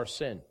repent of our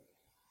sin.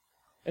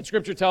 And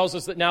Scripture tells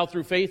us that now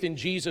through faith in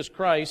Jesus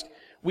Christ,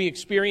 we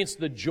experience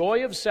the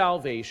joy of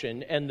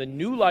salvation and the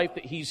new life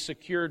that he's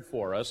secured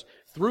for us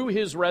through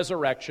his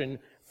resurrection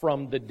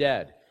from the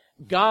dead.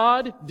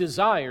 God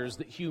desires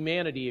that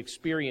humanity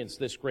experience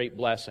this great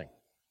blessing.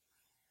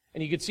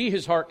 And you can see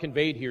his heart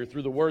conveyed here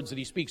through the words that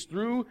he speaks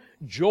through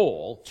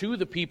Joel to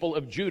the people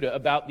of Judah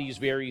about these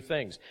very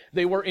things.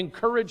 They were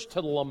encouraged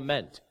to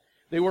lament.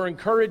 They were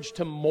encouraged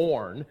to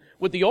mourn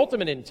with the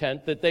ultimate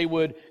intent that they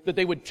would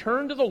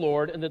turn to the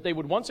Lord and that they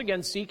would once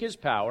again seek his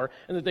power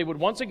and that they would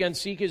once again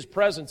seek his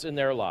presence in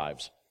their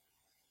lives.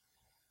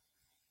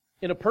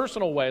 In a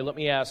personal way, let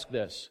me ask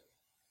this.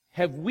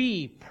 Have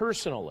we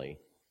personally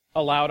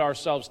allowed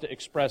ourselves to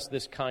express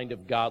this kind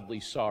of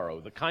godly sorrow,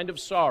 the kind of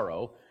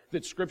sorrow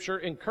that Scripture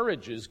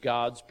encourages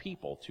God's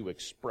people to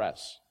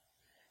express?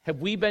 Have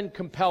we been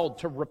compelled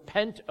to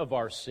repent of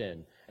our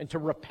sin and to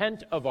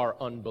repent of our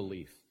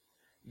unbelief?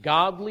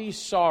 Godly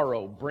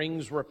sorrow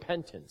brings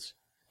repentance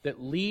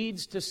that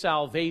leads to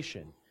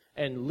salvation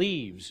and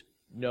leaves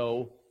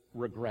no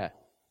regret.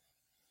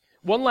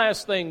 One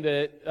last thing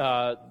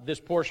that this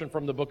portion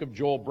from the book of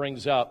Joel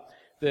brings up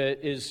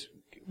that is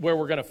where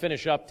we're going to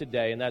finish up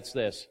today, and that's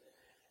this.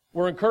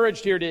 We're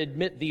encouraged here to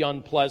admit the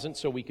unpleasant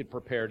so we could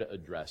prepare to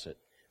address it.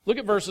 Look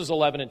at verses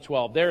 11 and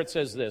 12. There it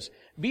says this,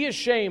 "Be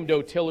ashamed,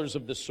 O tillers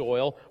of the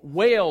soil.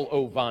 Wail,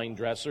 O vine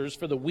dressers,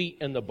 for the wheat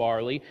and the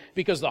barley,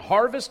 because the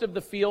harvest of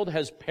the field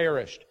has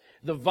perished.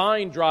 The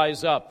vine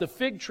dries up, the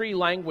fig tree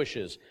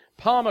languishes,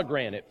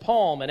 pomegranate,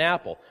 palm, and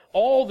apple.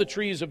 All the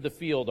trees of the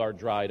field are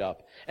dried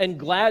up, and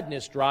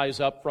gladness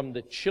dries up from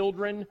the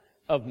children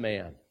of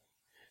man."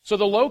 So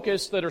the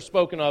locusts that are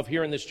spoken of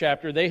here in this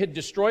chapter, they had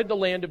destroyed the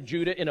land of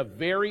Judah in a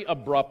very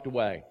abrupt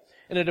way.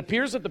 And it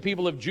appears that the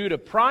people of Judah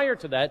prior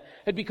to that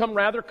had become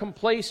rather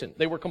complacent.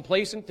 They were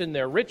complacent in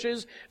their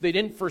riches. They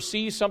didn't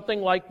foresee something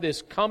like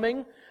this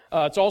coming.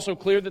 It's also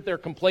clear that their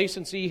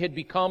complacency had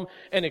become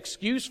an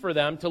excuse for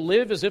them to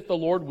live as if the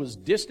Lord was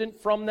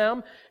distant from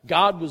them.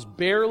 God was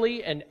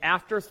barely an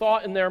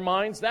afterthought in their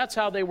minds. That's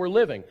how they were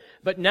living.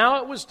 But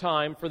now it was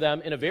time for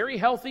them, in a very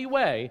healthy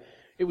way,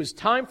 it was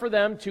time for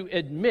them to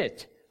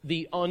admit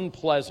the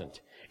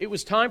unpleasant. It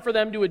was time for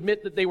them to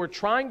admit that they were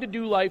trying to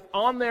do life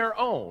on their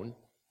own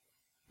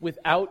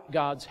without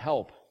God's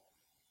help.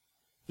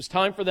 It was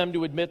time for them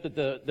to admit that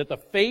the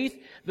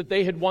faith that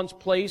they had once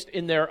placed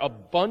in their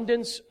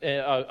abundance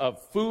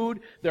of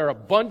food, their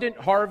abundant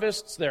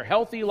harvests, their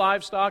healthy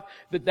livestock,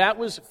 that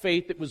was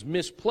faith that was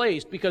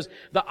misplaced because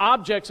the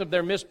objects of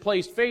their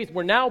misplaced faith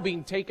were now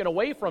being taken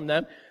away from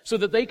them so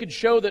that they could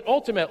show that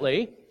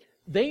ultimately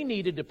they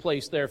needed to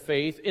place their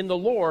faith in the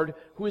Lord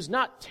who is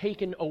not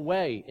taken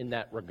away in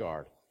that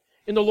regard,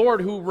 in the Lord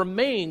who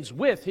remains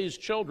with His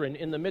children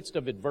in the midst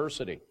of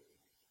adversity.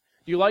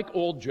 Do you like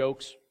old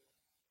jokes?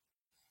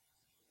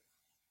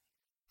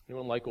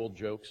 Anyone like old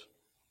jokes?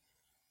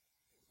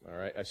 All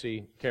right, I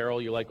see.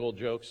 Carol, you like old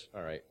jokes?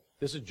 All right.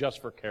 This is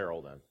just for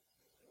Carol then.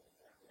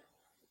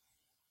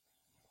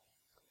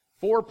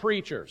 4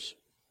 preachers.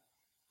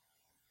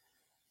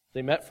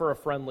 They met for a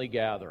friendly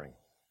gathering.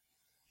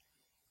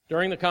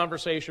 During the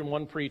conversation,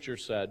 one preacher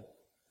said,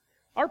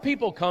 "Our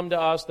people come to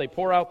us, they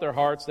pour out their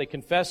hearts, they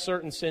confess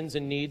certain sins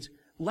and needs.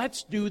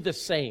 Let's do the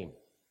same.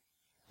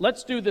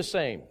 Let's do the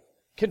same.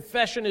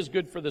 Confession is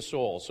good for the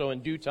soul." So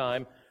in due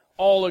time,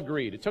 all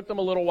agreed. It took them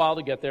a little while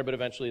to get there, but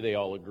eventually they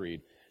all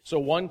agreed. So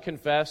one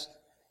confessed.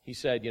 He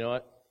said, "You know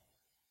what?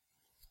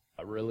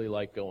 I really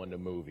like going to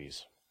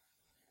movies.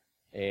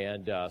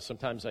 And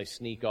sometimes I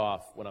sneak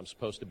off when I'm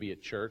supposed to be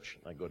at church,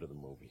 and I go to the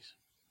movies."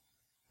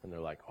 And they're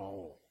like,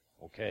 "Oh,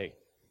 okay."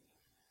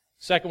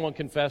 Second one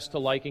confessed to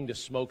liking to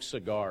smoke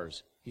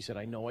cigars. He said,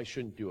 "I know I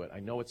shouldn't do it. I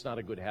know it's not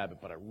a good habit,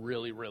 but I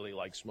really, really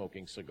like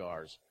smoking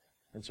cigars.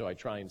 And so I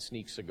try and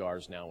sneak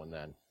cigars now and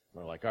then."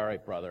 They're like, "All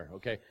right, brother,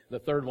 okay." The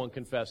third one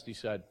confessed. He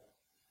said,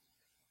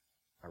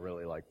 "I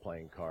really like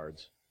playing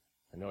cards.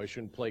 I know I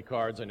shouldn't play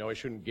cards. I know I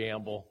shouldn't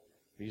gamble."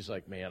 He's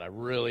like, "Man, I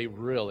really,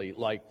 really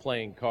like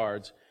playing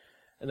cards."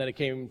 And then it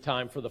came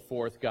time for the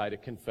fourth guy to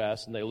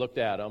confess, and they looked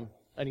at him,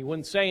 and he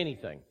wouldn't say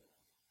anything.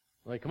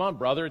 They're like, "Come on,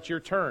 brother, it's your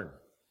turn.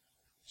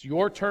 It's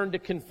your turn to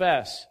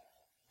confess."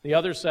 The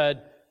other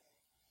said,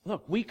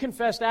 "Look, we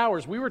confessed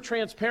ours. We were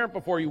transparent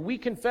before you. We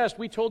confessed.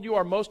 We told you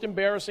our most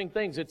embarrassing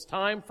things. It's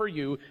time for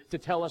you to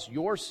tell us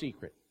your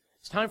secret.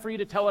 It's time for you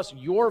to tell us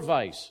your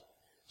vice."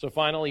 So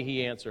finally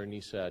he answered and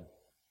he said,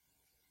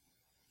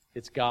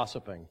 "It's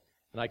gossiping,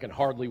 and I can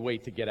hardly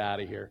wait to get out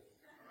of here."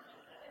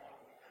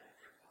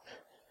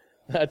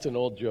 That's an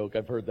old joke.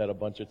 I've heard that a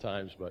bunch of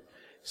times, but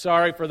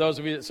sorry for those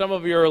of you. Some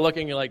of you are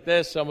looking like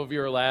this. Some of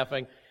you are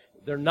laughing.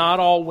 They're not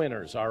all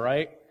winners, all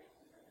right?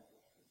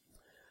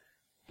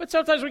 But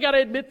sometimes we got to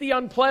admit the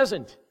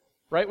unpleasant,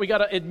 right? We got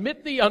to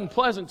admit the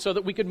unpleasant so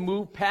that we can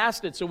move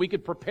past it, so we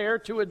could prepare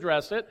to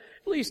address it.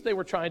 At least they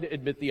were trying to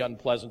admit the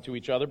unpleasant to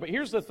each other. But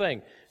here's the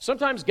thing.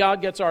 Sometimes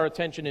God gets our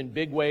attention in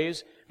big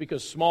ways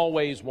because small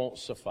ways won't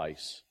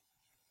suffice.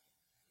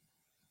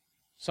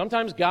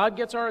 Sometimes God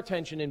gets our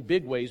attention in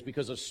big ways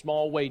because a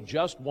small way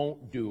just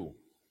won't do.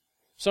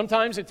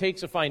 Sometimes it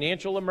takes a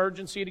financial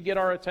emergency to get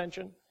our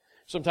attention.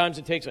 Sometimes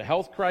it takes a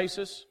health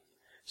crisis.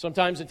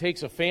 Sometimes it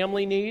takes a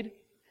family need.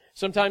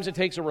 Sometimes it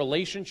takes a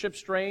relationship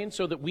strain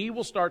so that we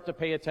will start to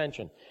pay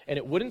attention. And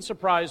it wouldn't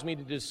surprise me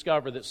to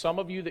discover that some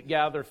of you that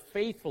gather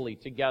faithfully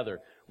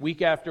together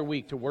week after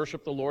week to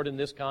worship the Lord in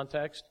this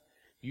context,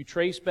 you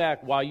trace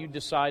back why you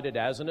decided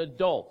as an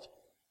adult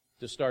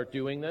to start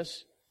doing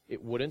this.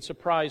 It wouldn't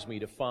surprise me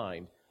to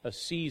find a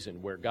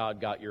season where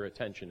God got your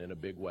attention in a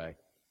big way,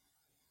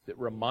 that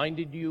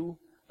reminded you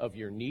of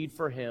your need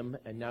for Him,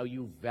 and now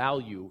you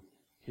value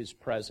His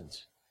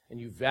presence. And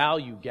you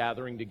value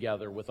gathering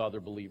together with other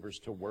believers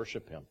to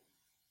worship Him.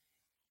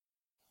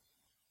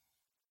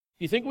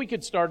 Do you think we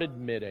could start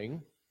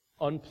admitting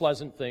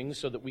unpleasant things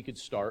so that we could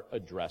start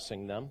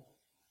addressing them?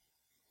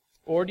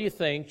 Or do you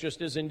think,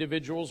 just as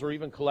individuals or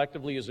even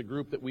collectively as a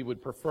group, that we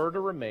would prefer to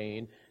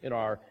remain in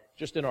our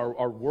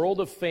world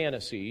of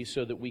fantasy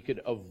so that we could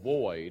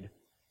avoid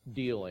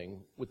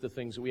dealing with the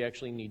things that we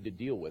actually need to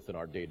deal with in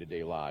our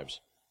day-to-day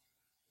lives?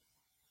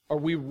 Are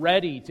we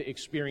ready to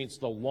experience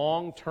the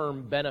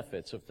long-term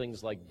benefits of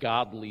things like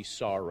godly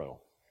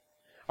sorrow?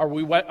 Are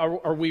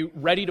we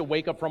ready to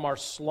wake up from our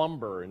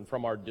slumber and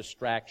from our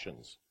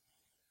distractions?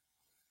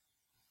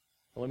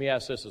 Well, let me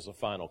ask this as a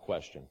final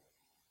question.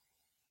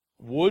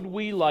 Would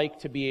we like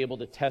to be able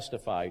to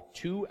testify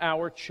to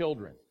our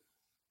children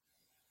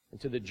and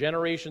to the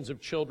generations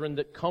of children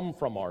that come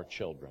from our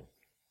children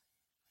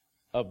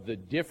of the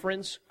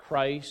difference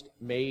Christ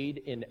made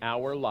in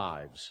our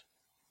lives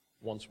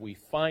once we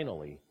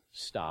finally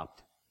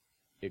stopped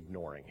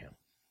ignoring Him?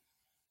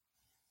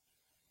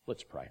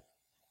 Let's pray.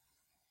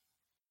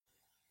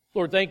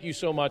 Lord, thank you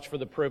so much for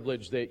the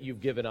privilege that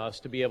you've given us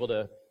to be able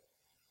to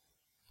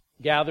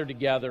gather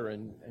together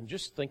and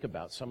just think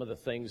about some of the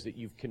things that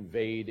you've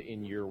conveyed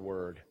in your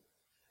word.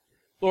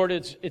 Lord,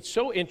 it's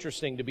so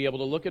interesting to be able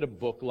to look at a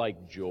book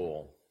like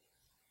Joel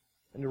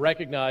and to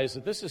recognize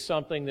that this is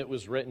something that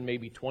was written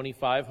maybe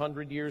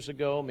 2,500 years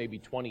ago, maybe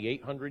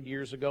 2,800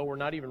 years ago. We're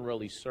not even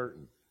really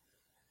certain.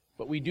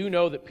 But we do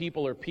know that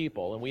people are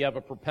people, and we have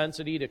a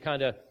propensity to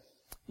kind of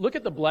look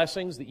at the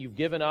blessings that you've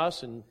given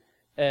us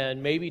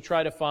and maybe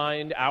try to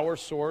find our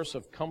source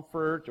of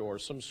comfort or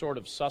some sort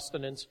of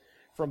sustenance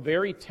from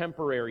very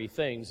temporary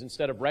things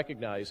instead of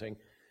recognizing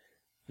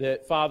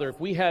that, Father, if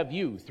we have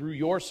you through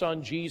your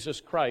Son,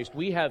 Jesus Christ,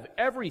 we have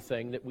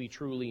everything that we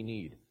truly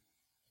need.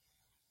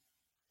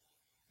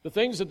 The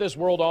things that this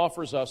world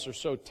offers us are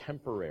so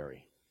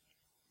temporary.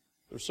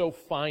 They're so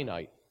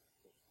finite.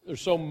 They're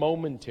so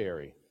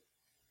momentary.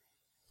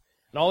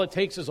 And all it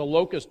takes is a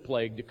locust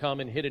plague to come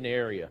and hit an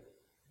area,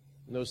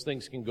 and those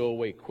things can go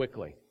away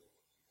quickly.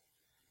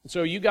 And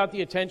so you got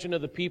the attention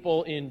of the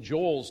people in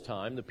Joel's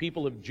time, the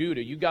people of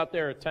Judah. You got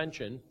their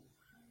attention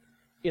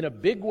in a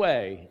big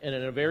way and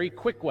in a very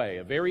quick way,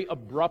 a very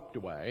abrupt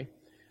way.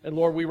 And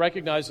Lord, we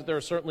recognize that there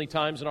are certainly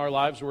times in our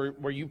lives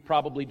where you've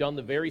probably done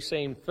the very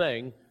same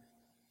thing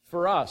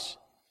for us.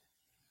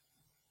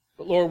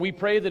 But Lord, we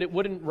pray that it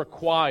wouldn't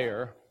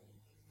require,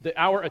 that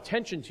our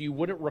attention to you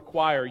wouldn't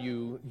require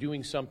you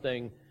doing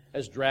something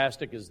as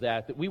drastic as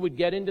that we would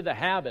get into the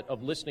habit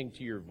of listening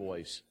to your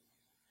voice,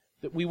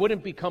 that we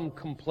wouldn't become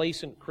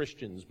complacent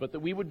Christians, but that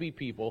we would be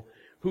people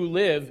who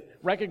live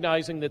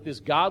recognizing that this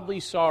godly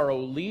sorrow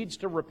leads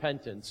to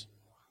repentance,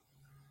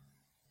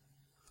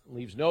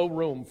 leaves no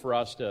room for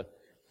us to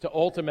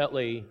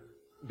ultimately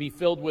be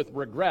filled with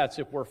regrets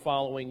if we're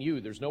following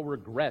you. There's no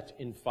regret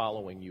in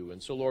following you.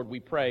 And so, Lord, we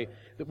pray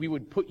that we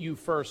would put you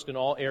first in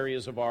all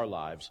areas of our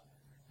lives,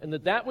 and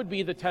that would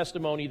be the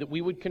testimony that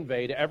we would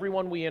convey to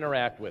everyone we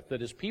interact with,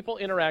 that as people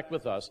interact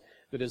with us,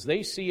 that as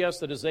they see us,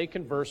 that as they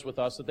converse with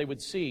us, that they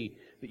would see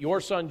that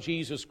your Son,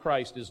 Jesus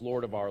Christ, is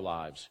Lord of our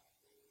lives.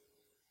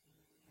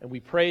 And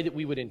we pray that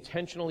we would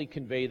intentionally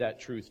convey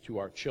that truth to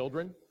our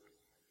children.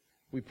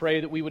 We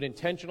pray that we would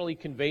intentionally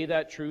convey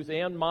that truth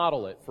and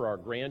model it for our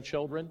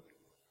grandchildren,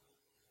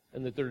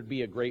 and that there would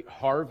be a great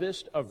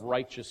harvest of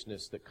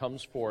righteousness that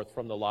comes forth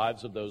from the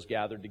lives of those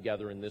gathered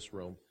together in this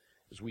room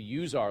as we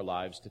use our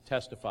lives to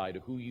testify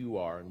to who you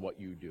are and what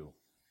you do.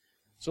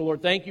 So,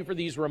 Lord, thank you for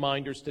these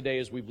reminders today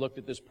as we've looked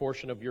at this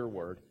portion of your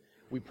word.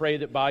 We pray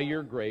that by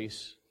your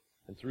grace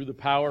and through the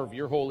power of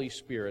your Holy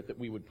Spirit that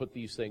we would put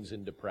these things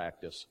into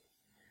practice.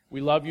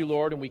 We love you,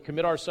 Lord, and we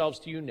commit ourselves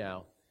to you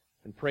now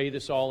and pray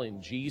this all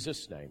in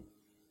Jesus' name.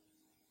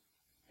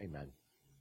 Amen.